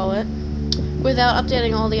you could call it, without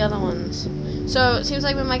updating all the other ones. So it seems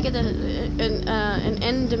like we might get an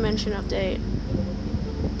end dimension update.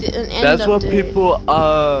 An end That's what update. people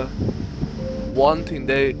are wanting.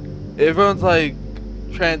 Everyone's like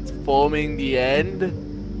transforming the end,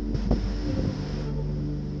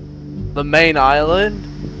 the main island,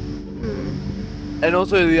 and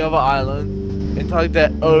also the other island into like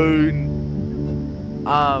their own,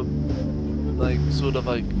 like sort of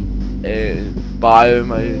like a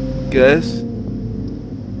biome, I guess.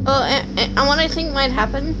 Oh, and what I think might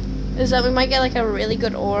happen is that we might get like a really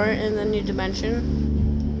good ore in the new dimension.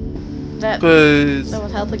 That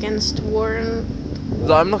would help against war.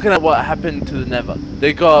 So I'm looking at what happened to the Nether.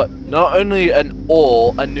 They got not only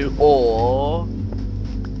new ores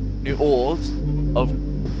of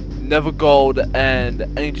Nether gold and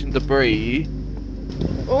ancient debris,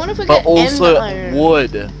 but also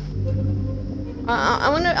wood. I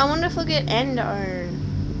wonder if we'll get end iron.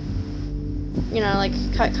 You know, like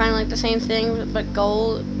kind of like the same thing, but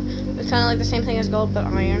gold. It's kind of like the same thing as gold, but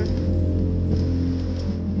iron.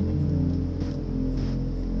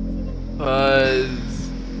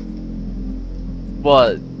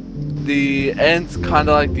 What? The end's kind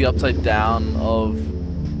of like the upside down of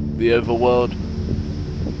the overworld.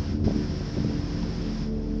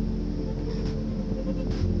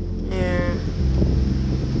 Yeah.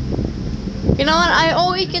 You know what? I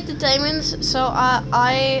always get the diamonds, so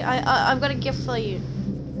I've got a gift for you.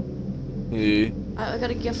 Yeah. I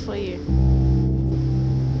got a gift for you.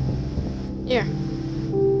 Here.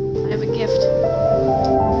 I have a gift.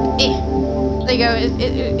 There you go.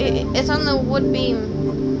 It's on the wood beam.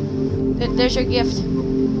 There's your gift.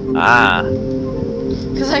 Ah.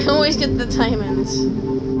 Because I always get the diamonds.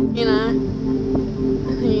 You know?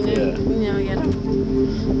 You never get them.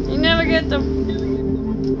 You never get them.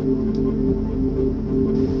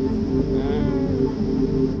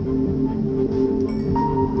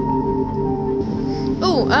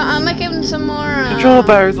 Oh, I'm making some more. Control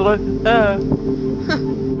barriers, like.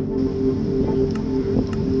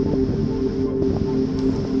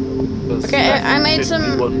 Okay, I made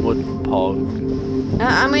some. One wood pog.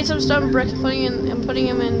 I made some stone bricks, putting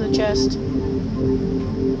them in the chest.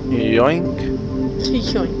 Yoink.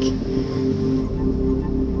 Yoink.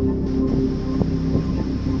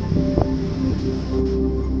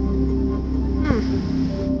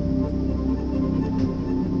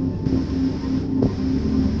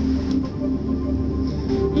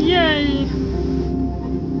 Yay!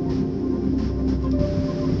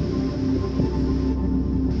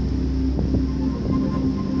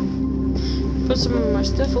 Put some of my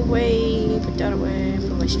stuff away, put that away,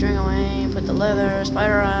 put my string away, put the leather,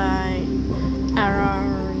 spider eye, arrow.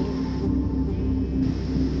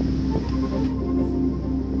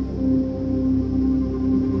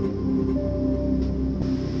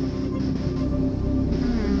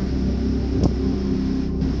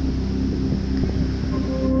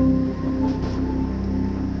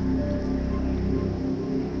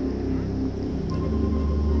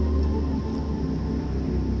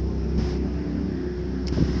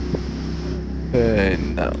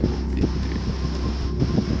 No.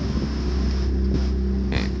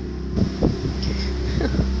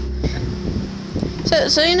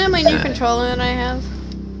 So you know my new controller that I have?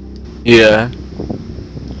 Yeah.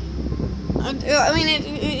 I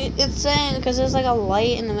mean, it's saying, because there's like a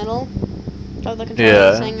light in the middle of the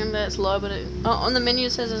controller saying that it's low, but on the menu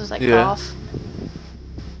it says it's like half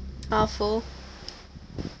full.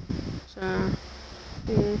 So,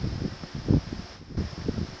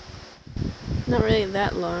 not really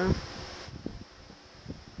that low.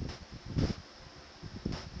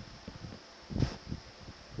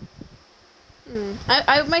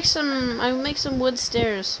 I would make some wood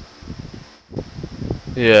stairs.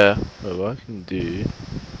 Yeah, what I can do.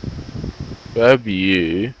 Grab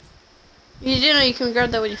you. You do know you can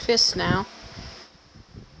grab that with your fists now.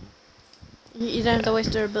 You don't have to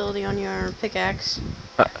waste durability on your pickaxe.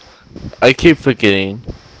 I keep forgetting.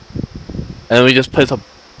 And we just place a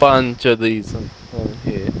bunch of these on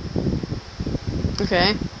here.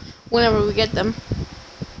 Okay. Whenever we get them.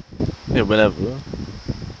 Yeah, whenever.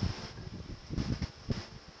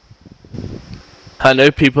 I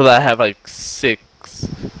know people that have like 6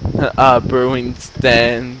 brewing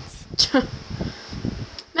stands.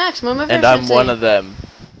 Maximum efficiency. And I'm one of them.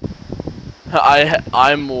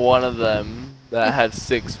 I'm one of them that have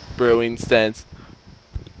 6 brewing stands.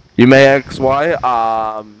 You may ask why.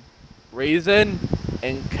 Reason,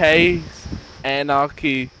 in case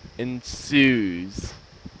anarchy ensues.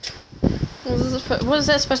 What is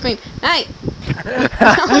that supposed to mean? Hey!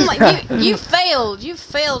 Oh my, you failed! You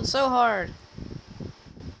failed so hard.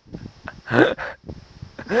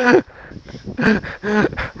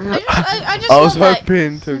 I just I was want that.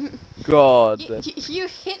 hoping to God that You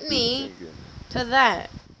hit me to that.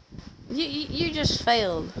 You just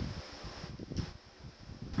failed.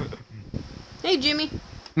 Hey, Jimmy.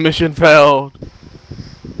 mission failed.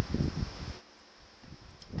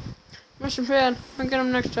 Mission failed. I'll get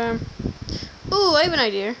him next time. Ooh, I have an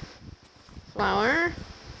idea. Flower.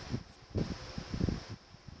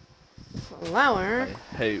 Flower.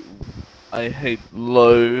 I hate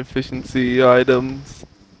low efficiency items.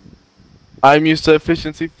 I'm used to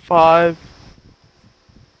efficiency 5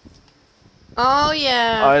 Oh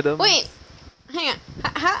yeah. items. Wait, hang on.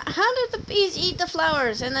 How did the bees eat the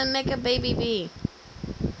flowers and then make a baby bee?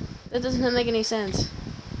 That doesn't make any sense.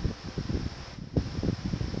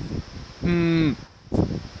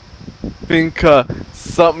 Think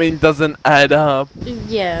something doesn't add up.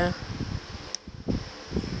 Yeah.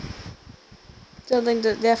 Something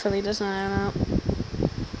that definitely does not add up.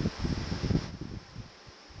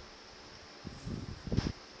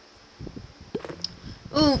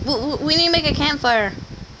 Ooh, we need to make a campfire.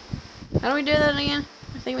 How do we do that again?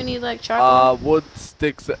 I think we need like charcoal. Wood,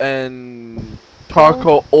 sticks, and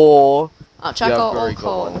charcoal or Oh, charcoal yeah, or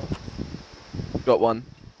coal. got one.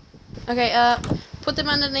 Okay, put them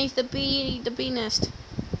underneath the bee nest.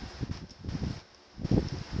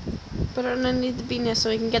 Put it underneath the bee nest so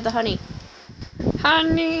we can get the honey.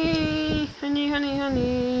 Honey, honey, honey,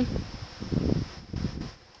 honey.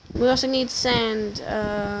 We also need sand.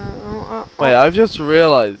 Wait, I've just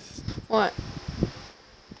realized. What?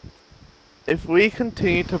 If we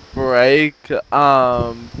continue to break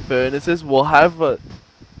furnaces, we'll have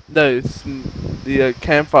the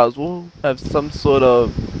campfires will have some sort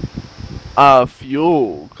of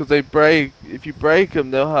fuel because they break. If you break them,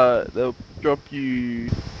 they'll drop you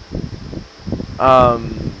 4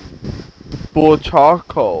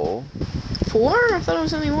 charcoal. 4? I thought it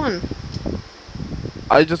was only 1.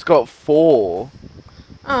 I just got 4.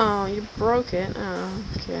 Oh, you broke it. Oh,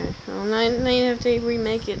 okay. Well, now you have to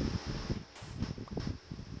remake it.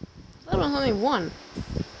 I thought it was only 1.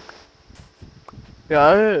 Yeah,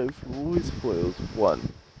 I've always thought it was 1.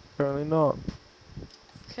 Apparently not.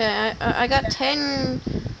 Okay, I got 10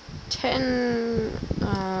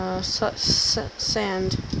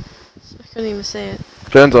 sand. I couldn't even say it.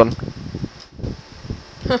 Turns on.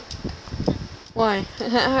 Why?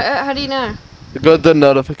 How do you know? I got the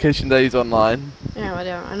notification that he's online. Yeah, I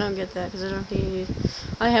don't get that because I don't think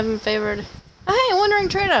I have him favored. Oh, hey, Wandering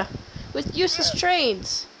Trader with useless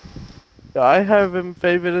trades. Yeah, I have him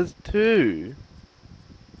favored as 2.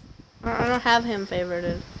 I don't have him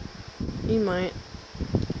favorited. You might.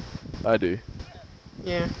 I do.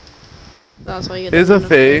 Yeah. That's why you get Here's the the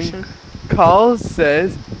thing. notification. Carl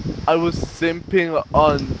says I was simping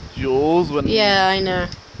on Jules when Yeah, I know.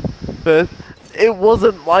 first. It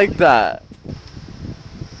wasn't like that.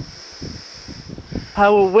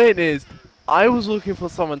 How it went is, I was looking for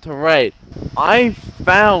someone to raid. I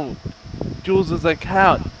found Jules'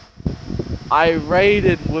 account. I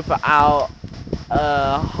raided without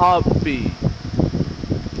a heartbeat.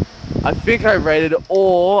 I think I raided,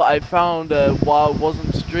 or I found her while I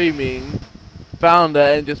wasn't streaming, found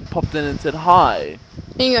her and just popped in and said hi.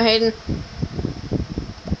 Here you go, Hayden.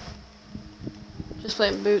 Just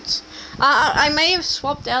playing boots. I may have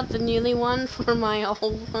swapped out the newly one for my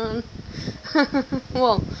old one.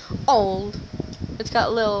 Well, old. It's got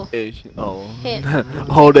a little Ish. Oh. hit.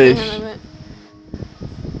 Oldish.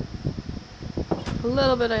 A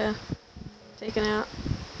little bit of taken out. A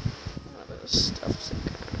little bit of stuff taken out.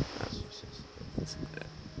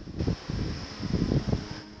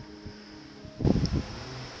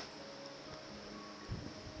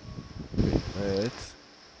 It's,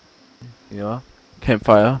 you know,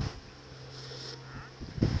 campfire.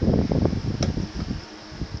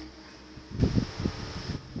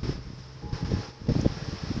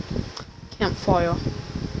 Campfire.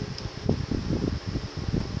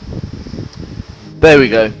 There we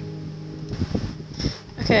go.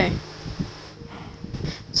 Okay.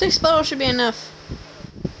 6 bottles should be enough.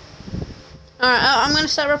 Alright, I'm gonna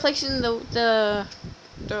start replacing the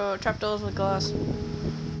trapdoors with glass.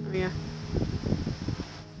 Oh yeah.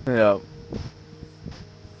 Yeah.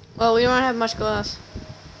 Well, we don't have much glass.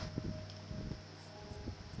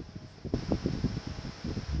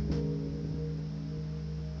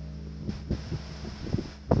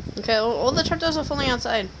 Okay, all the trapdoors are falling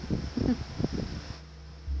outside.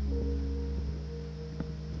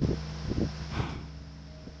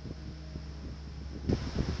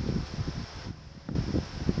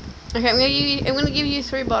 Okay, I'm gonna give you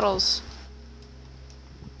 3 bottles.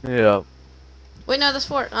 Yeah. Wait, no, there's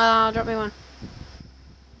 4. Drop me 1.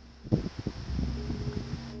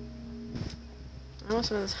 I want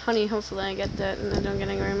some of this honey. Hopefully I get that and they don't get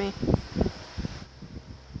angry at me.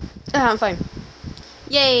 Ah, I'm fine.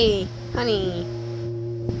 Yay! Honey!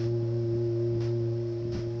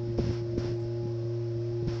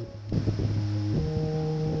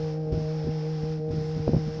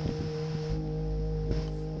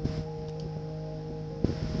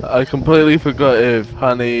 I completely forgot if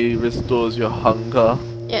honey restores your hunger.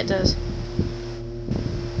 Yeah, it does.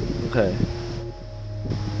 Okay.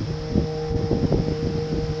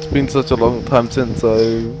 It's been such a long time since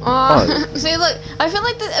I. See, look, I feel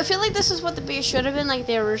like this is what the bees should have been, like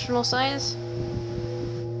the original size.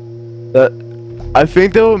 That I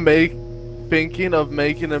think they were thinking of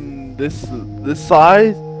making them this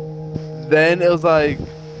size. Then it was like,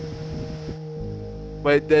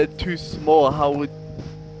 wait, they're too small. How would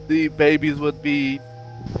the babies would be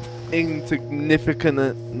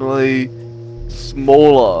insignificantly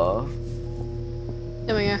smaller?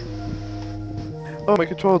 There we go. Oh, my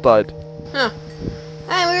controller died. Huh.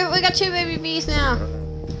 Hey, we got 2 baby bees now.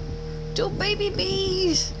 2 baby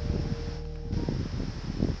bees.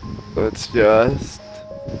 Let's just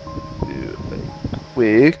do a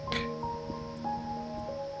quick.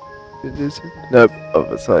 Nope,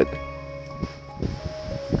 other side.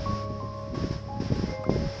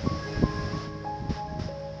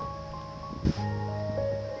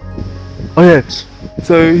 Oh yeah.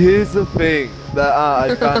 So here's the thing that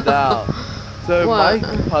I found out. So What? my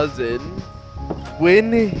cousin,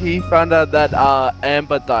 when he found out that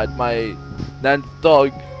Amber died, my nan's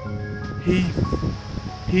dog, he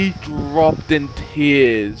dropped in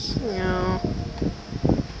tears. No.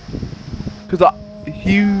 Cause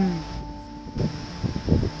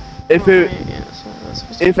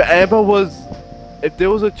if Amber was, if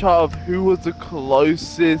there was a child who was the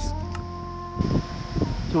closest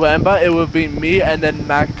to Amber, it would be me and then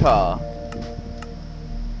Maka.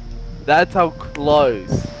 That's how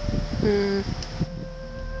close. Hmm.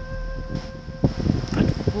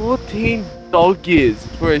 Like 14 dog years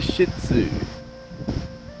for a Shih Tzu.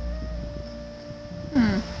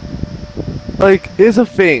 Like, here's the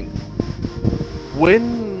thing.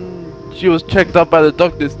 When she was checked out by the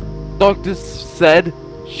doctors said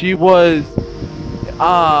she was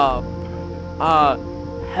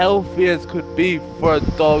healthy as could be for a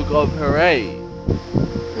dog of her age.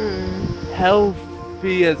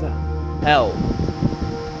 Healthy as hell.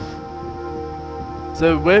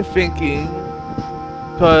 So we're thinking,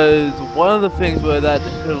 because one of the things were that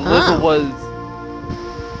her liver was.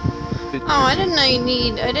 Oh, I didn't know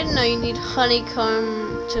you need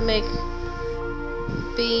honeycomb to make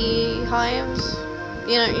bee hives.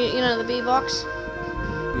 You know the bee box.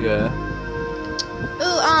 Yeah.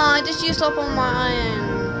 Ooh, I just used up all my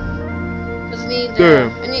iron. Cause we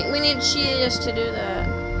need shears to do that.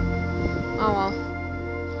 Oh well.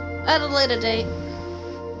 At a later date.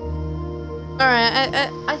 Alright,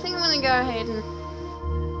 I think I'm gonna go ahead and.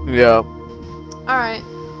 Yeah. Alright.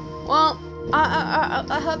 Well,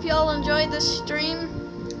 I hope y'all enjoyed this stream.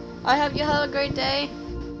 I hope you have a great day.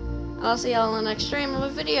 I'll see y'all in the next stream of a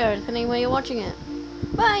video, depending where you're watching it.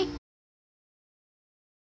 Bye!